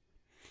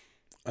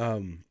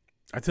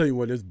 I tell you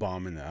what is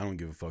bombing that I don't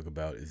give a fuck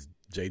about is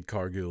Jade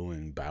Cargill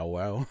and Bow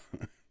Wow.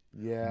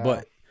 Yeah.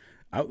 But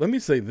let me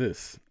say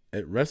this.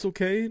 At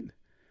Wrestlecade,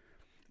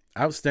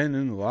 I was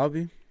standing in the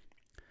lobby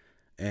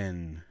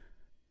and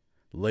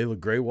Layla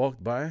Gray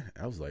walked by.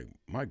 I was like,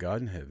 my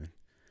God in heaven.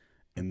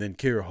 And then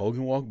Kira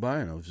Hogan walked by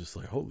and I was just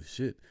like, holy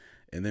shit.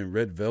 And then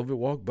Red Velvet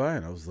walked by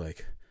and I was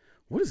like,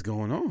 what is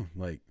going on?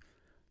 Like,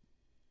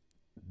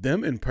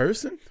 them in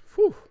person?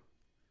 Whew.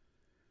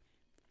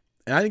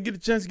 And I didn't get a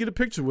chance to get a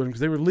picture with them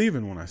because they were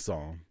leaving when I saw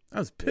them. I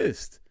was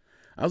pissed.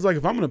 I was like,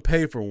 if I'm going to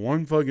pay for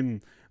one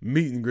fucking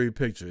meet and greet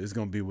picture, it's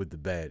going to be with the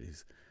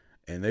baddies.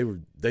 And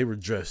they were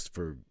dressed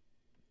for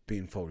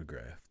being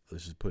photographed.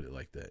 Let's just put it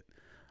like that.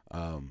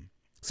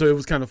 So it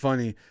was kind of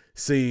funny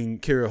seeing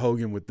Kira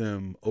Hogan with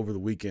them over the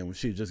weekend when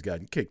she had just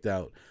gotten kicked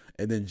out.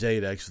 And then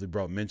Jade actually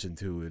brought mention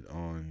to it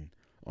on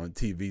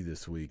TV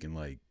this week and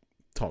like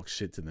talked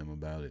shit to them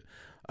about it.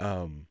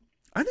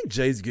 I think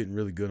Jade's getting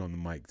really good on the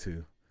mic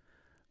too.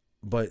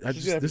 But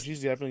she's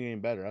definitely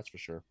getting better, that's for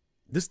sure.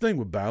 This thing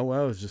with Bow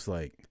Wow is just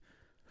like,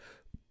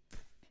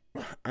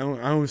 I don't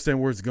understand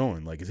where it's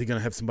going. Like, is he gonna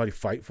have somebody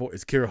fight for?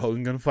 Is Kira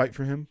Hogan gonna fight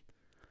for him?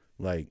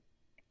 Like,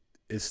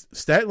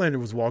 Statlander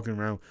was walking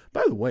around.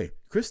 By the way,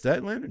 Chris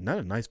Statlander, not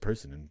a nice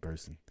person in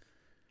person.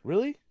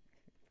 Really?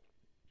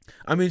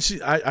 I mean,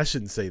 I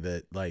shouldn't say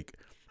that. Like,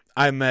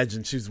 I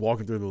imagine she's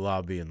walking through the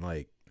lobby and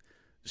like,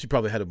 she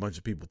probably had a bunch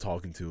of people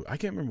talking to her. I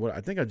can't remember what.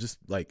 I think I just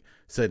like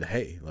said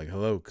hey, like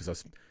hello,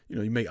 because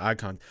you make eye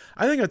contact.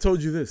 I think I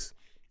told you this.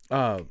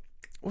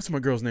 What's my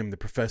girl's name? The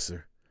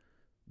Professor,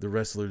 the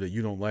wrestler that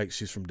you don't like.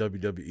 She's from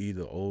WWE.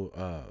 The old,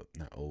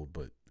 not old,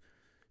 but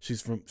she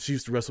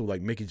used to wrestle with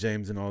like Mickey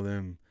James and all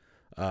them.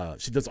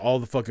 She does all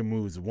the fucking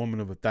moves. A woman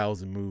of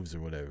 1,000 moves or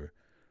whatever.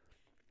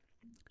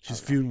 She's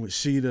feuding with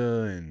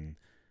Sheeta and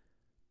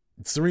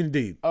Serena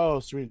Deeb.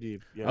 Oh, Serena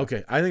Deeb. Yeah.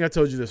 Okay, I think I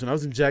told you this when I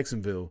was in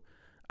Jacksonville.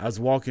 I was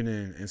walking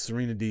in, and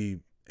Serena Deeb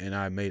and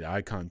I made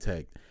eye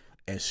contact,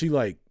 and she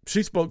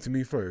spoke to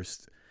me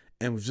first,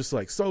 and was just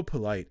like so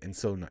polite and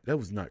so not. That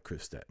was not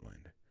Chris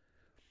Statlander.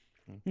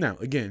 Now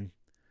again,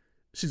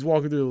 she's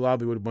walking through the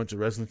lobby with a bunch of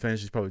wrestling fans.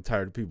 She's probably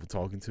tired of people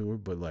talking to her,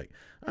 but like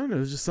I don't know,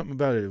 there's just something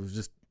about it. It was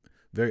just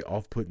very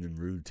off-putting and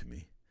rude to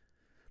me.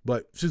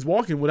 But she's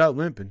walking without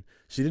limping.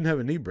 She didn't have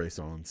a knee brace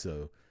on,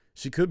 so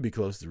she could be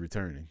close to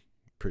returning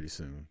pretty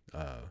soon.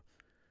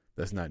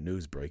 That's not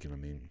news breaking. I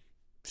mean,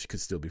 she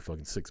could still be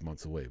fucking 6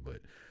 months away, but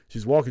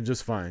she's walking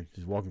just fine.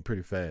 She's walking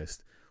pretty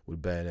fast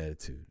with bad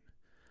attitude.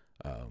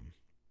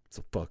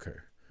 So fuck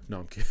her.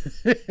 No, I'm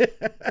kidding.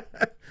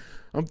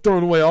 I'm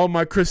throwing away all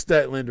my Chris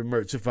Statlander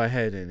merch if I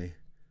had any.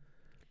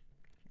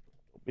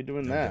 Be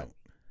doing that.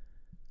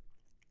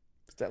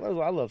 I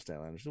love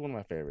Statlander. She's one of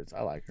my favorites.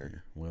 I like her.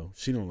 Yeah, well,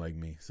 she don't like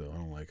me, so I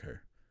don't like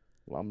her.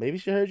 Well, maybe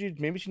she heard you.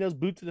 Maybe she knows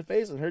boot to the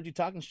face and heard you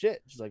talking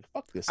shit. She's like,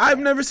 fuck this I've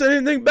guy. never said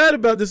anything bad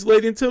about this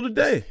lady until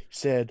today.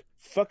 Said,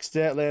 fuck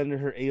Statlander,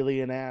 her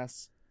alien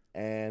ass,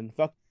 and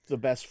fuck the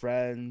best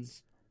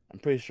friends. I'm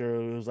pretty sure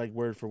it was like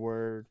word for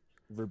word,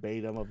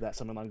 verbatim of that,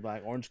 something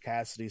like Orange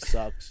Cassidy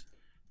sucks.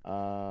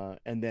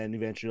 And then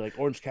eventually, like,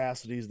 Orange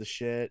Cassidy's the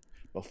shit,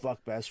 but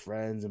fuck best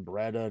friends and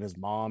Beretta and his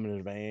mom and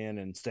his van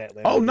and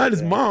Statlander. Oh, not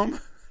his mom.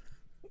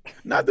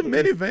 Not the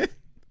minivan.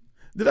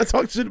 Did I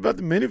talk shit about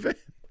the minivan?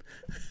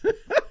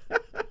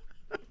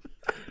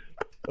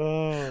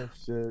 Oh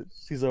shit!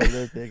 She's over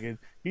there thinking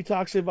he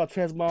talks shit about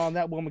trans mom.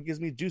 That woman gives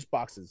me juice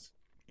boxes.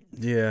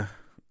 Yeah,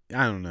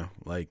 I don't know.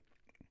 Like,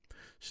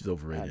 she's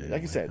overrated.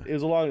 Like you said, it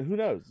was a long. Who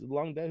knows? A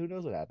long day. Who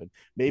knows what happened?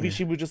 Maybe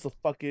she was just a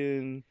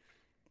fucking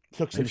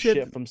took some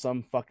shit from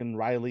some fucking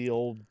Riley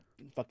old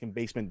fucking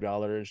basement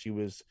dweller, and she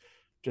was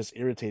just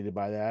irritated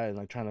by that and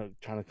like trying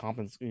to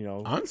compensate. You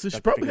know, honestly, she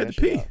probably had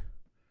to pee.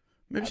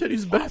 Maybe she had to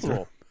use the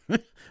bathroom.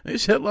 Maybe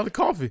she had a lot of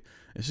coffee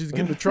and she's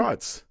getting the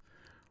trots.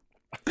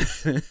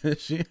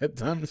 She had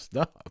time to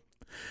stop.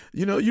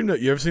 You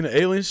ever seen an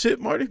alien shit,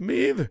 Marty?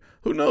 Me either.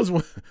 Who knows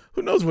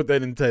what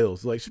that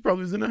entails? Like, she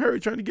probably was in a hurry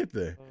trying to get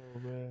there.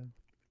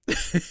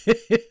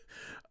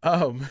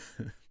 Oh man.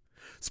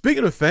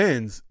 Speaking of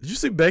fans, did you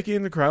see Becky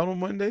in the crowd on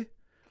Monday?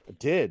 I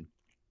did.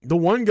 The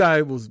one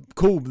guy was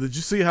cool, but did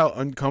you see how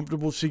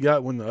uncomfortable she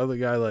got when the other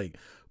guy like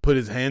put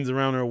his hands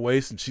around her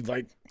waist and she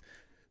like,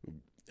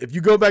 if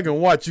you go back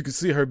and watch, you can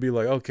see her be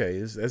like, okay,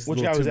 that's which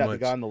a little guy was too that? much.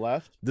 The guy on the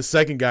left? The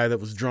second guy that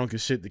was drunk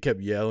as shit that kept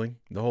yelling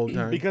the whole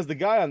time. Because the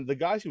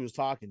guy she was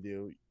talking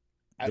to,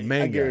 I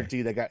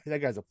guarantee that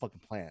guy's a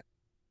fucking plant.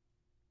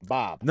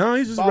 Bob. No,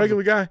 he's just a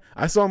regular guy.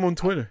 I saw him on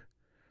Twitter.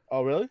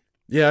 Oh, really?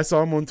 Yeah, I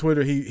saw him on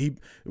Twitter. He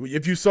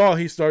if you saw,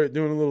 he started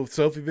doing a little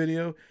selfie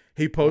video.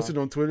 He posted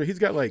on Twitter. He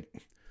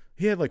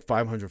had like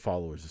 500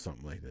 followers or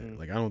something like that.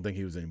 Like, I don't think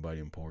he was anybody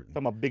important.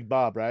 Talking about Big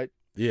Bob, right?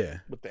 Yeah.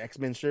 With the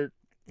X-Men shirt.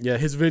 Yeah,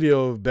 his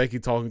video of Becky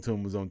talking to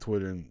him was on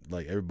Twitter and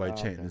like everybody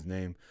chanting his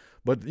name.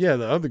 But yeah,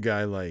 the other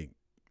guy, like,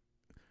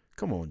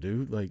 come on,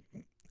 dude. Like,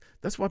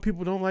 that's why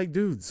people don't like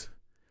dudes.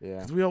 Yeah.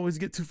 Because we always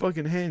get too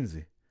fucking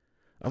handsy.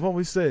 I've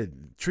always said,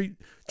 treat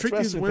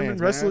these women,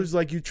 wrestlers,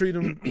 like you treat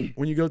them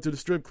when you go to the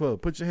strip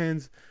club. Put your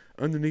hands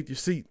underneath your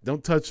seat.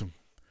 Don't touch them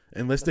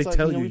unless they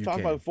tell you you can. We talked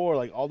about before,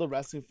 like, all the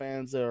wrestling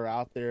fans that are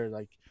out there,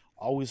 like,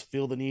 always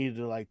feel the need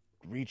to, like,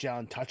 reach out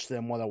and touch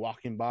them while they're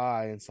walking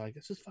by. And it's like,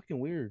 it's just fucking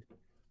weird.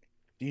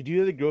 Do you do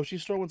it at the grocery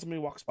store when somebody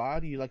walks by?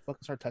 Do you like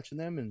fucking start touching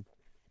them? And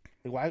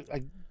like, why?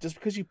 Like, just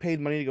because you paid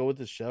money to go with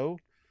the show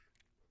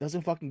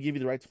doesn't fucking give you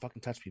the right to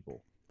fucking touch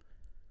people.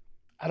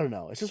 I don't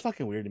know. It's just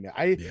fucking weird to me.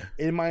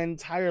 In my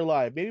entire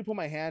life, maybe put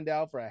my hand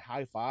out for a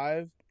high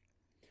five,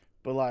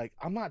 but like,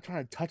 I'm not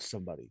trying to touch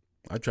somebody.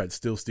 I tried to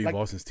steal Steve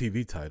Austin's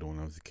TV title when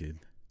I was a kid.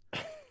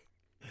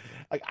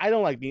 Like, I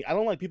don't like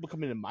people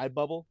coming in my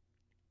bubble.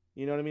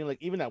 You know what I mean? Like,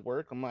 even at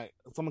work, I'm like,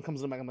 someone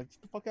comes in, I'm like,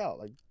 get the fuck out.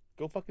 Like,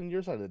 go fucking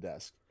your side of the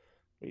desk.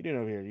 What are you doing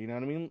over here? You know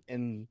what I mean?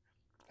 And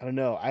I don't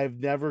know. I've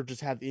never just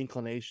had the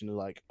inclination to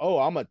like, oh,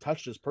 I'm gonna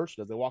touch this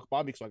person as they walk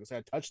by me so I can say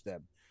I touched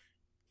them.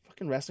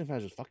 Fucking wrestling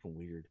fans are fucking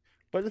weird.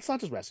 But it's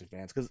not just wrestling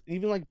fans, because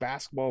even like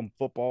basketball and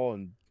football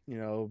and, you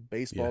know,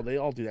 baseball, they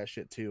all do that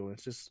shit too. And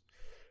it's just,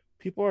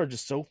 people are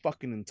just so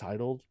fucking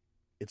entitled.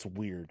 It's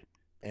weird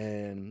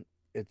and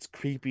it's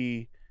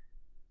creepy,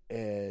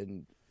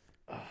 and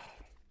I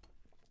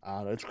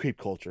don't know. It's creep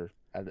culture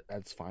at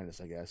its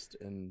finest, I guess.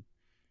 And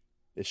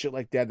it's shit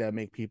like that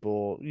make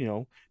people, you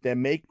know, that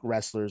make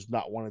wrestlers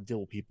not want to deal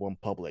with people in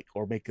public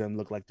or make them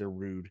look like they're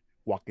rude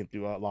walking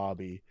through a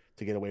lobby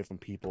to get away from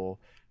people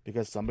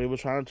because somebody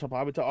was trying to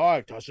probably tell, oh, I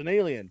touched an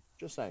alien.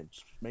 Just saying,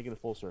 just making it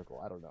full circle.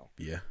 I don't know.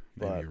 Yeah,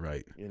 maybe you're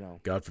right. You know,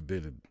 God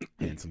forbid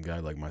a handsome guy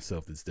like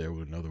myself that's there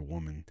with another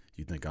woman.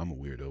 You think I'm a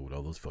weirdo with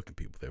all those fucking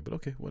people there, but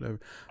okay, whatever.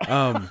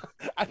 I'm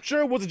sure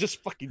it wasn't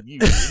just fucking you.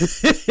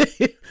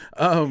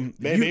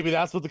 Maybe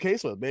that's what the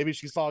case was. Maybe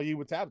she saw you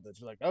with Tabitha.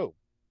 She's like, oh.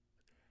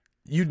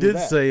 You did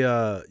say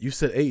you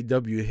said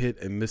AEW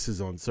hit and misses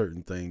on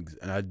certain things,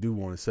 and I do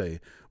want to say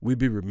we'd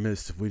be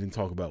remiss if we didn't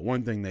talk about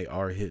one thing they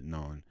are hitting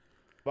on.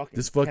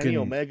 This fucking Kenny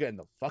Omega and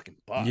the fucking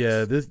Bucks.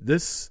 Yeah,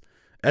 this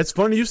that's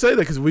funny you say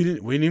that because we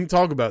didn't even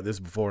talk about this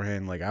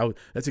beforehand. Like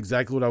that's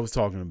exactly what I was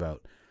talking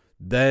about.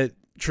 That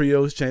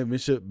trios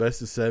championship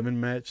best of 7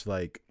 match,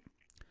 like,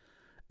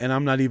 and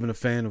I'm not even a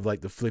fan of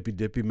like the flippy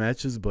dippy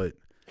matches, but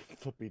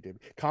flippy dippy.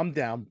 Calm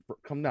down,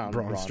 Braun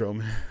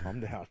Strowman. Calm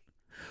down.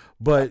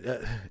 But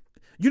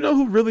you know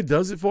who really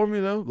does it for me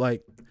though?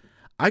 Like,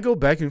 I go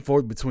back and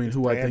forth between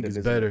who I think is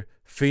better,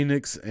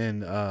 Phoenix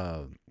and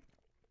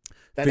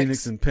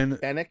Phoenix and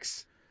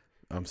Phoenix.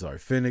 I'm sorry,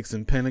 Phoenix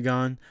and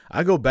Pentagon.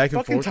 I go back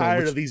and forth. I'm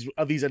tired of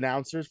these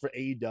announcers for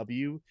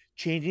AEW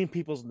changing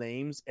people's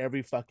names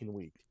every fucking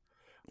week.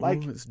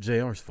 Like, it's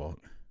JR's fault.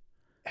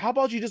 How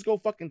about you just go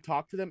fucking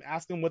talk to them,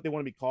 ask them what they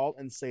want to be called,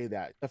 and say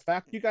that. The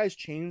fact you guys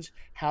change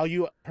how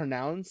you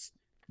pronounce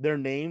their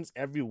names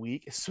every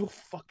week is so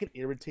fucking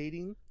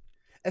irritating,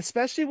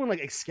 especially when like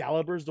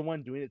Excalibur's the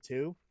one doing it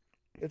too.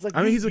 It's like,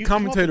 I mean, he's a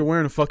commentator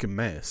wearing a fucking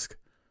mask.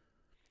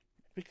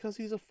 Because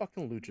he's a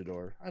fucking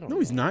luchador. I don't know. No,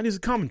 he's not. He's a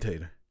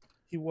commentator.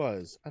 He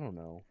was. I don't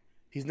know.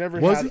 He's never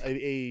Was had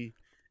a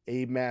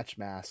match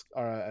mask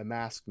or a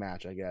mask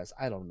match, I guess.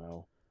 I don't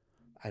know.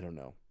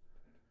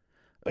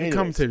 But anyways,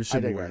 commentators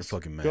shouldn't be wearing a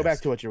fucking mask. Go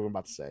back to what you were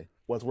about to say.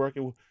 What's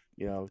working,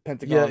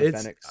 Pentagon,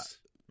 Phoenix.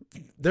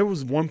 There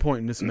was one point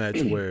in this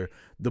match where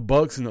the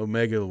Bucks and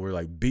Omega were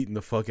like beating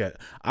the fuck out.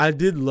 I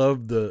did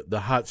love the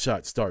hot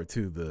shot start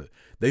too.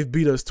 They've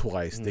beat us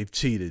twice. Mm-hmm. They've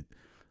cheated.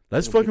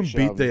 Let's fucking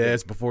beat their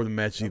ass before the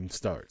match even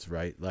starts,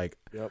 right? Like,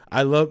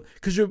 I love,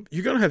 because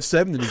you're gonna have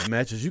 7 of these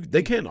matches.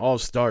 They can't all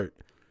start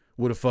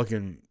with a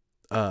fucking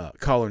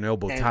collar and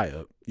elbow tie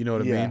up. You know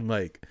what I mean?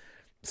 Like,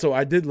 so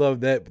I did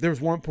love that. But there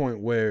was one point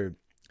where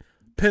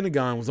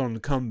Pentagon was on the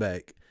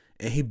comeback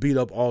and he beat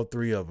up all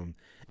 3 of them.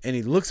 And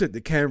he looks at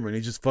the camera and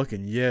he just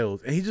fucking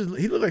yells. And he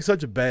looked like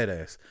such a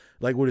badass.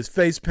 Like with his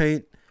face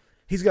paint,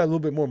 he's got a little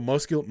bit more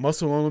muscle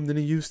on him than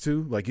he used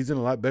to. Like he's in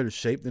a lot better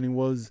shape than he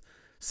was,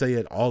 say,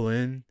 at All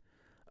In.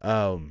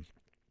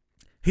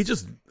 He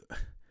just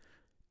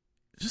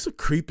a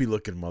creepy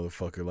looking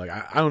motherfucker. Like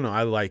I don't know,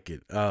 I like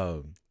it.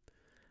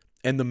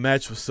 And the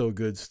match was so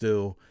good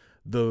still.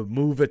 The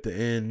move at the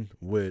end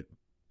with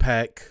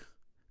Pac,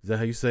 is that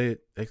how you say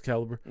it?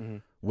 Excalibur? Mm-hmm.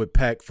 With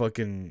Pac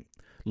fucking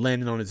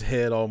landing on his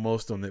head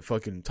almost on that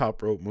fucking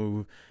top rope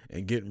move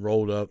and getting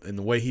rolled up, and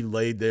the way he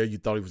laid there, you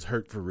thought he was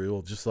hurt for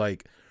real. Just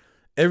like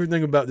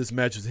everything about this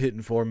match was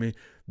hitting for me.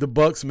 The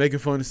Bucks making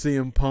fun of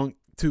CM Punk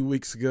 2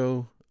 weeks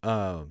ago.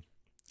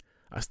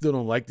 I still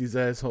don't like these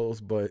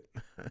assholes, but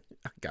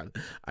I got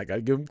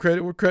to give them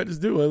credit where credit's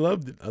due. I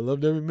loved it. I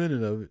loved every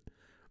minute of it.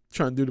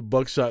 Trying to do the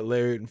buckshot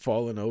lariat and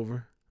falling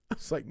over. I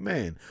was like,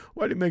 man,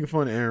 why are they making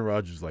fun of Aaron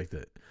Rodgers like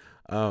that?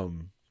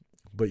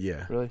 But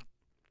yeah. Really?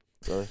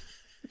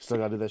 Still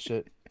gotta do that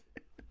shit.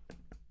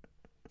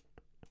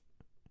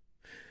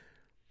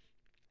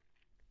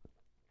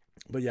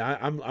 But yeah,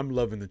 I'm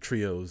loving the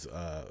trios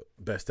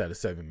best out of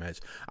 7 match.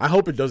 I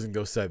hope it doesn't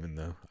go 7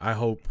 though.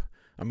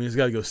 It's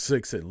got to go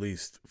 6 at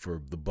least for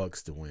the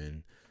Bucks to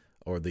win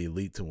or the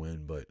Elite to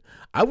win. But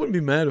I wouldn't be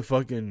mad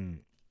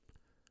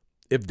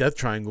if Death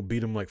Triangle beat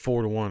them like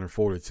 4-1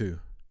 or 4-2.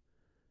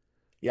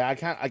 Yeah,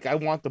 I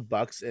want the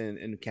Bucks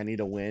and Kenny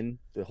to win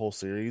the whole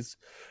series,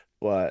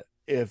 but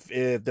if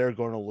they're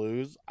going to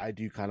lose, I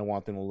do kind of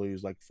want them to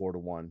lose like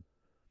 4-1.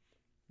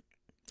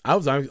 I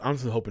was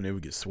honestly hoping they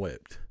would get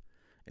swept,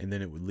 and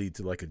then it would lead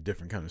to like a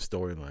different kind of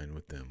storyline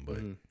with them. But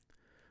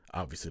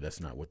obviously,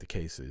 that's not what the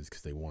case is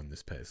because they won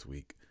this past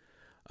week.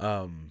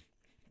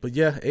 But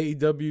yeah,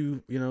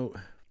 AEW,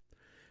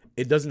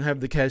 it doesn't have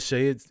the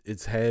cachet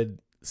it's had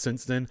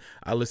since then.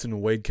 I listen to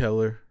Wade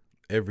Keller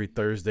every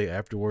Thursday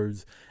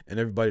afterwards, and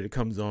everybody that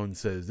comes on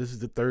says this is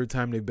the 3rd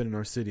time they've been in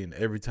our city, and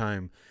every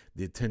time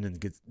the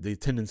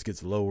attendance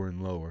gets lower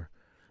and lower.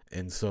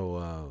 And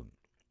so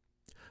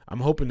I'm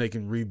hoping they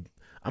can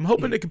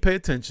pay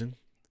attention.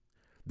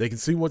 They can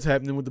see what's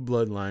happening with the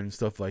bloodline and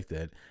stuff like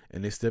that,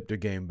 and they step their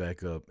game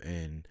back up,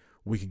 and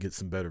we can get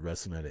some better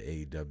wrestling out of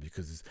AEW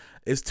because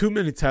it's too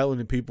many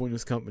talented people in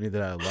this company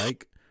that I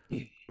like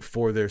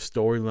for their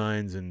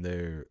storylines and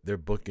their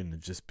booking to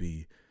just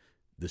be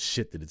the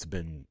shit that it's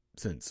been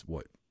since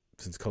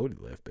Cody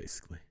left,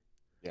 basically.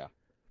 Yeah.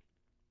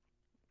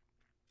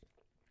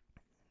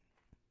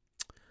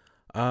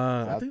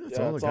 I think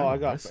that's all I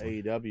got for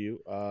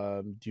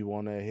AEW. Do you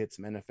want to hit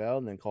some NFL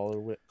and then call it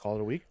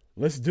a week?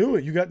 Let's do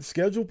it. You got the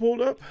schedule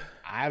pulled up?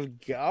 I've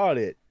got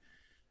it.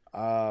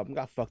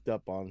 Got fucked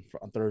up on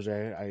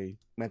Thursday. I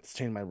meant to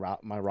change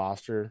my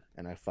roster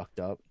and I fucked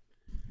up.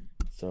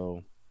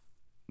 So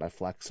my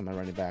flex and my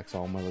running backs,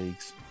 all my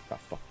leagues got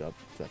fucked up.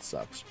 That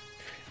sucks.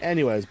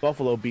 Anyways,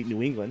 Buffalo beat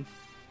New England.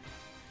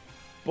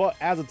 But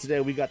as of today,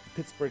 we got the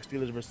Pittsburgh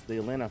Steelers versus the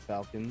Atlanta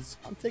Falcons.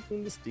 I'm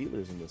taking the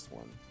Steelers in this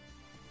one.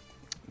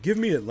 Give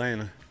me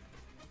Atlanta.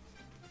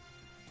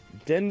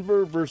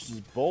 Denver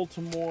versus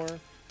Baltimore.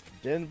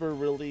 Denver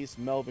released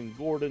Melvin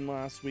Gordon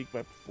last week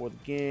right before the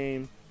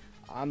game.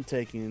 I'm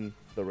taking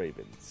the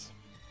Ravens.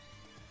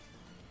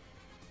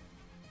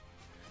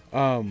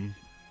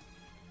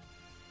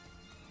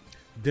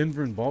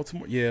 Denver and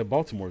Baltimore. Yeah,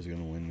 Baltimore's going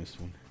to win this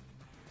one.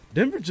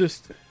 Denver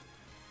just...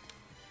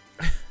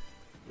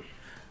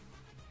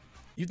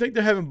 You think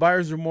they're having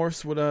buyer's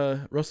remorse with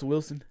Russell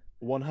Wilson?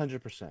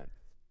 100%.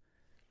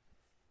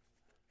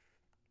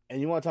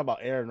 And you want to talk about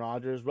Aaron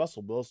Rodgers?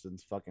 Russell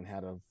Wilson's fucking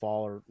had a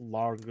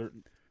larger,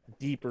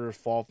 deeper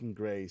fall from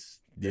grace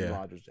than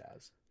Rodgers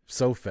has.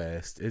 So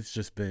fast. It's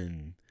just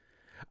been...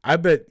 I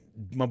bet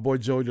my boy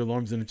Joey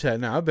DeLorme's in the chat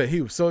now. I bet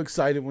he was so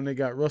excited when they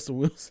got Russell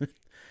Wilson.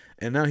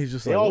 And now he's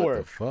just like, what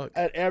the fuck?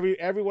 And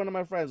every one of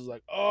my friends was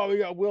like, oh, we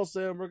got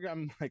Wilson.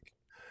 I'm like,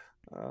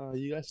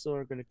 you guys still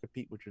are going to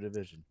compete with your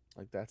division.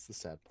 Like, that's the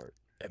sad part.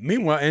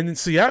 Meanwhile, and in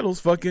Seattle's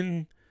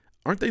fucking...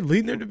 Aren't they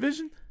leading their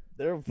division?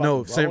 They're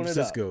no, San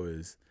Francisco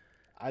is.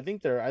 I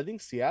think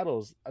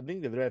Seattle's,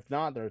 if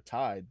not, they're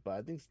tied, but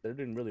I think they're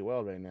doing really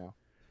well right now.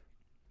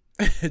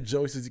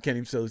 Joey says he can't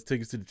even sell his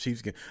tickets to the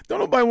Chiefs game. Don't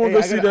nobody want to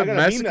go see that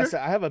massacre?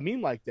 I have a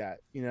meme like that,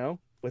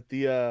 with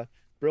the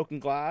broken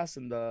glass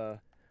and the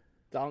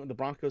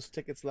Broncos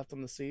tickets left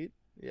on the seat.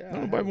 Yeah.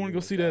 Nobody want to go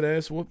see that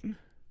ass whooping.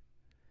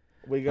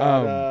 We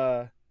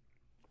got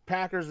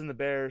Packers and the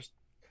Bears.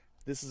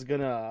 This is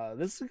gonna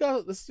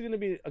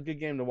be a good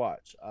game to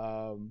watch.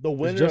 The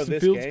winner of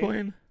this Fields game,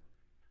 playing?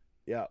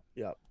 Yeah.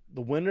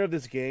 The winner of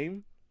this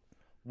game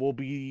will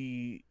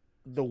be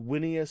the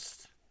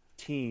winningest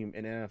team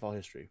in NFL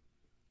history.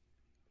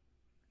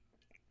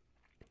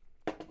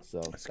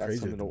 So that's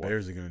crazy that the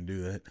Bears are gonna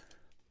do that.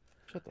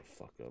 Shut the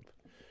fuck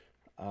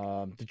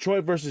up.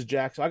 Detroit versus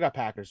Jacks. I got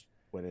Packers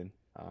winning.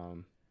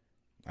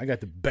 I got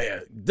the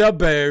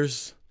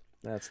Bears.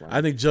 That's fine.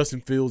 I think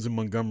Justin Fields and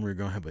Montgomery are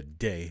gonna have a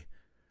day.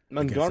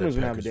 Montgomery's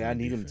gonna have a day. I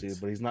need him to,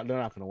 but they're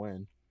not gonna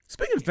win.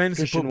 Speaking of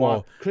fantasy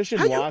football,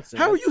 Christian Watson.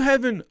 How are you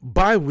having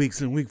bye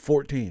weeks in week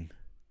 14?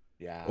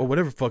 Yeah. Or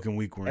whatever fucking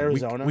week we're in.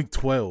 Arizona. Week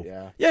 12.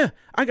 Yeah.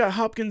 I got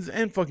Hopkins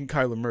and fucking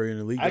Kyler Murray in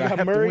the league. I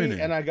got Murray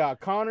and I got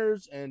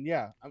Connors, and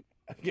I'm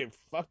getting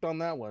fucked on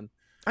that one.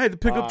 I had to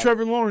pick up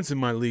Trevor Lawrence in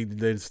my league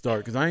today to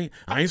start because I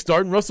ain't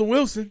starting Russell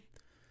Wilson.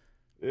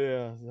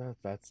 Yeah,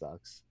 that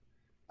sucks.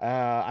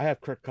 I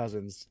have Kirk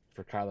Cousins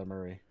for Kyler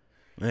Murray.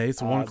 Hey,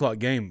 it's a 1 o'clock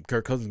game.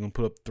 Kirk Cousins gonna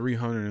put up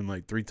 300 and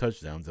like 3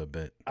 touchdowns. I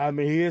bet. I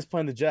mean, he is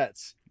playing the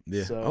Jets.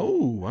 Yeah. So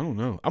I don't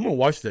know. I'm gonna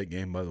watch that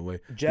game. By the way,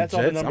 Jets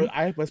on the number.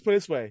 Let's put it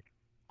this way: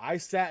 I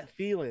sat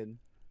Thielen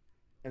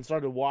and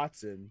started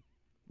Watson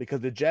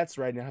because the Jets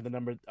right now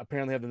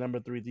apparently have the number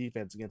 3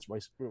 defense against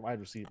wide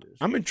receivers.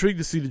 I'm intrigued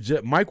to see the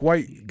Jets. Mike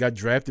White got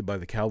drafted by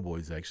the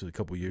Cowboys actually a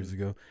couple years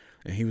ago,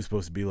 and he was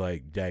supposed to be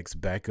like Dak's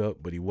backup,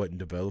 but he wasn't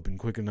developing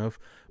quick enough.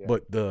 Yeah.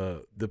 But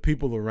the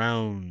people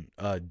around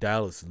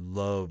Dallas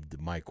loved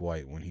Mike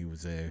White when he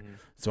was there,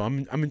 so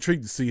I'm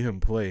intrigued to see him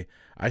play.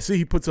 I see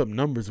he puts up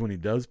numbers when he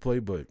does play,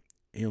 but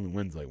he only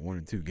wins like 1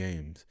 or 2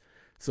 games.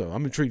 So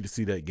I'm intrigued to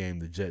see that game,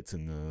 the Jets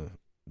and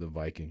the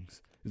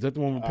Vikings. Is that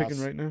the one we're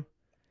picking right now?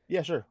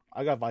 Yeah, sure.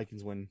 I got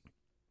Vikings winning.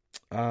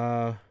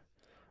 I'm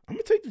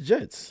gonna take the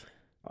Jets.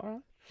 All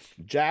right.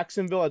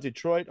 Jacksonville at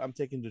Detroit. I'm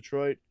taking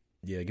Detroit.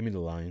 Yeah, give me the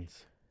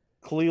Lions.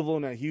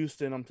 Cleveland at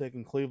Houston. I'm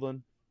taking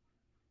Cleveland.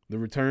 The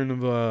return of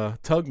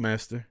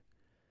Tugmaster.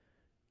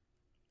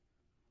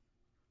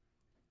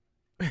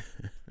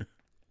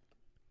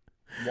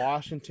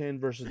 Washington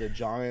versus the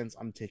Giants.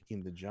 I'm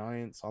taking the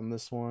Giants on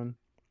this one.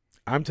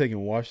 I'm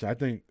taking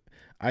Washington.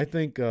 I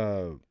think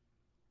the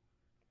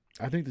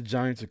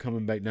Giants are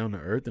coming back down to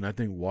earth, and I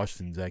think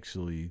Washington's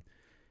actually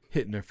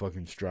hitting their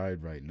fucking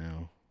stride right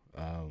now.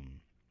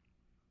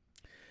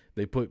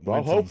 They put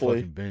Wentz on the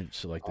fucking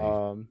bench like they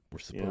were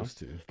supposed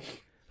to.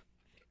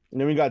 And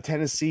then we got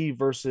Tennessee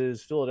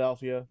versus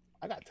Philadelphia.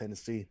 I got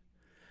Tennessee.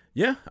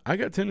 Yeah, I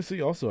got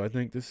Tennessee also. I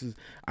think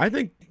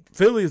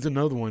Philly is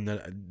another one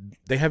that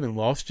they haven't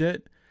lost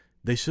yet.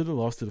 They should have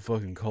lost to the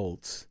fucking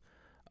Colts.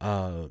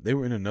 They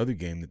were in another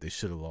game that they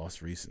should have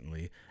lost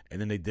recently,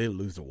 and then they did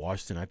lose to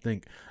Washington. I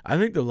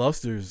think the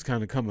luster is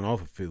kind of coming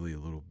off of Philly a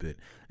little bit,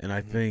 and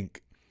I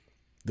think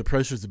the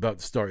pressure's about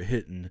to start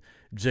hitting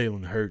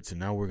Jalen Hurts, and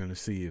now we're going to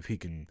see if he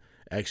can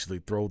actually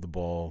throw the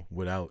ball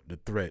without the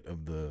threat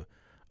of the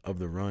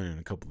run in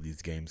a couple of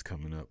these games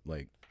coming up.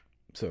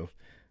 So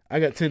I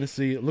got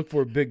Tennessee. Look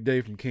for a big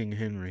day from King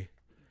Henry.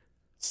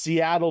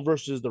 Seattle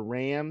versus the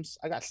Rams.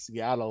 I got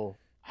Seattle.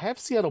 I have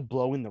Seattle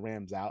blowing the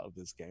Rams out of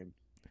this game.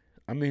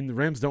 I mean, the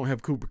Rams don't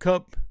have Cooper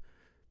Kupp.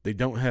 They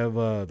don't have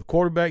the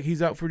quarterback.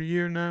 He's out for the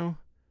year now.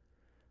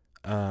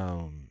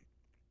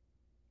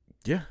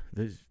 Yeah,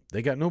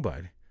 they got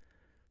nobody.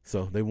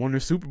 So they won their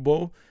Super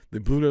Bowl. They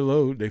blew their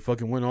load. They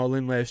fucking went all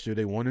in last year.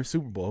 They won their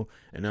Super Bowl,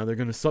 and now they're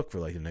going to suck for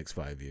like the next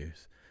 5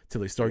 years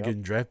till they start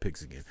getting draft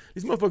picks again.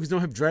 These motherfuckers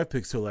don't have draft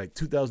picks till like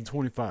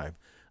 2025.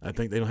 I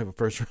think they don't have a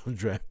first-round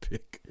draft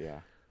pick. Yeah.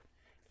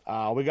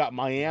 We got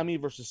Miami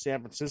versus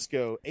San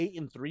Francisco,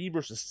 8-3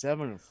 versus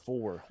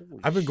 7-4.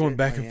 I've been going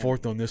back and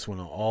forth on this one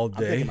all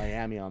day. I'm taking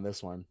Miami on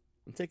this one.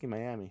 I'm taking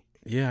Miami.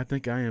 Yeah, I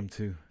think I am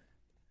too.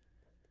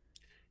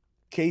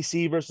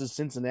 KC versus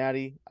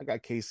Cincinnati. I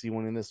got KC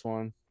winning this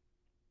one.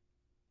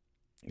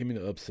 Give me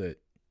the upset.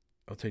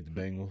 I'll take the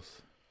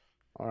Bengals.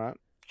 All right.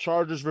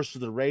 Chargers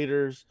versus the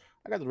Raiders.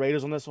 I got the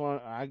Raiders on this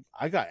one.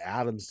 I got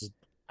Adams.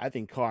 I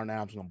think Carr and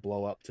Adams are going to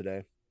blow up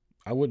today.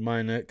 I wouldn't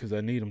mind that because I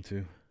need them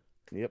to.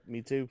 Yep,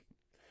 me too.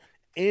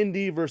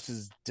 Indy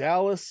versus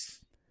Dallas.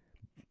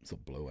 It's a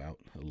blowout.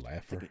 A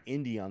laugher.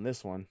 Indy on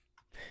this one.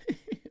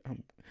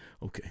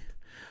 Okay.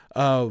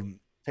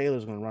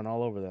 Taylor's going to run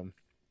all over them.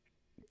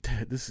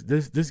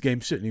 This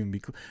game shouldn't even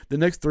be the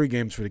next 3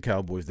 games for the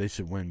Cowboys. They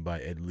should win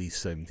by at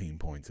least 17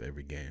 points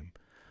every game.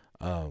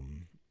 But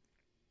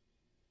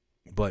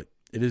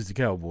it is the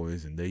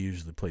Cowboys, and they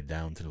usually play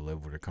down to the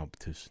level of their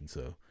competition.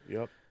 So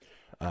yep.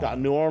 Got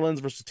New Orleans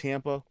versus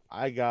Tampa.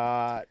 I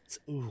got.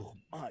 Oh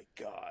my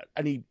God!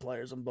 I need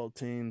players on both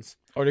teams.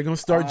 Are they going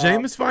to start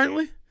Jameis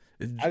finally?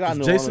 I got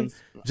New Orleans.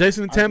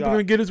 Jason and Tampa going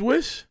to get his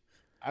wish.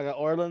 I got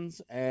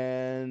Orleans,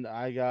 and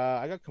I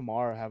got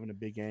Kamara having a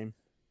big game.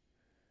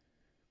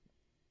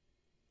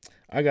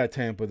 I got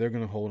Tampa. They're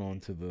going to hold on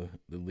to the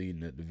lead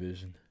in that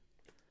division.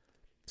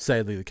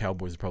 Sadly, the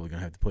Cowboys are probably going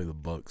to have to play the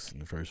Bucs in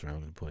the first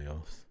round of the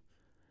playoffs.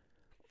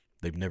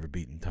 They've never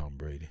beaten Tom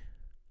Brady.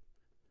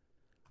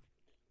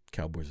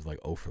 Cowboys are like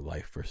 0 for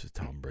life versus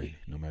Tom Brady,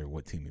 no matter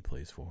what team he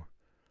plays for.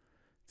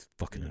 It's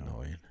fucking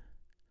annoying.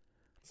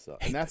 So,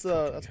 and that's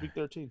week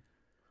 13.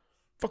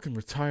 Fucking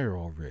retire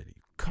already,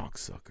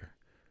 cocksucker.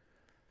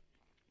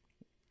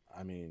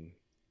 I mean,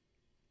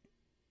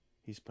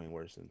 he's playing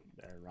worse than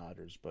Aaron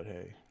Rodgers, but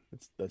hey,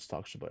 let's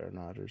talk shit about Aaron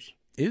Rodgers.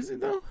 Is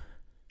it though?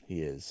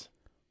 He is.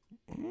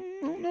 I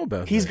don't know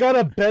about He's that. got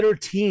a better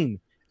team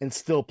and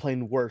still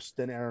playing worse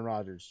than Aaron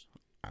Rodgers.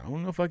 I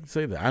don't know if I can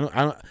say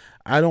that.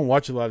 I don't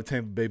watch a lot of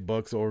Tampa Bay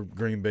Bucks or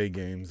Green Bay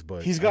games,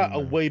 but he's got a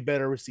way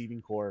better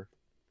receiving core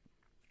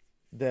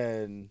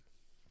than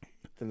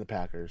the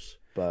Packers.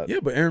 But yeah,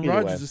 but Aaron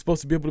Rodgers way. is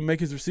supposed to be able to make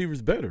his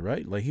receivers better,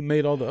 right? Like he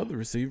made all the other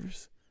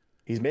receivers.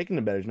 He's making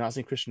them better. You've not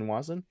seen Christian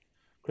Watson?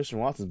 Christian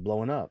Watson's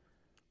blowing up.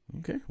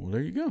 Okay, well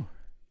there you go.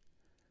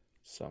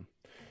 So,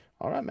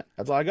 all right, man.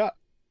 That's all I got.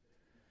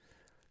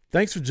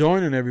 Thanks for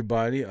joining,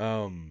 everybody.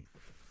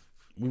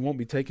 We won't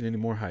be taking any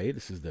more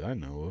hiatuses that I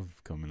know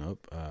of coming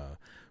up.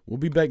 We'll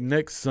be back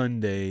next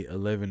Sunday,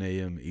 11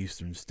 a.m.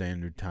 Eastern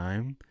Standard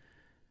Time.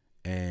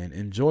 And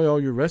enjoy all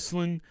your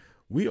wrestling.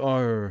 We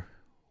are,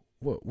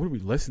 what are we,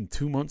 less than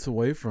 2 months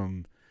away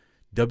from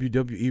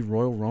WWE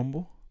Royal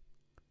Rumble?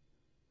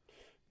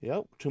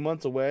 Yep, 2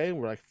 months away.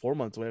 We're like 4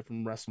 months away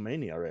from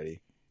WrestleMania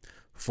already.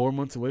 4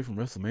 months away from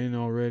WrestleMania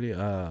already.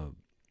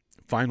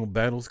 Final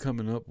battles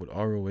coming up with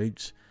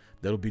ROH.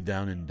 That'll be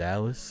down in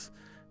Dallas.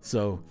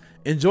 So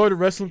enjoy the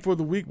wrestling for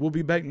the week. We'll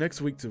be back next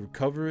week to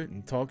cover it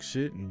and talk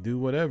shit and do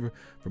whatever.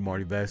 For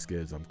Marty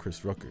Vasquez, I'm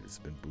Chris Rucker. It's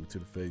been Boot to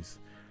the Face.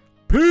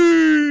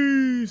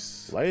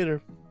 Peace.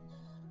 Later.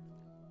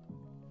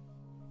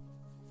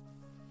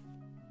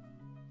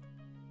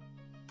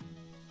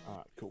 All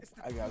right, cool.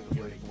 I gotta go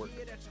get ready for work.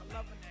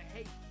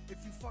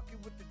 If you fucking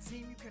with the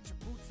team, you catch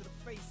a boot to the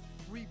face.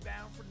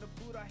 Rebound from the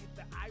boot, I hit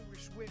the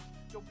Irish whip.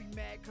 Don't be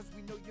mad, cause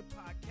we know your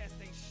podcast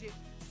ain't shit.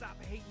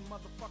 Stop hating,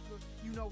 motherfucker. You know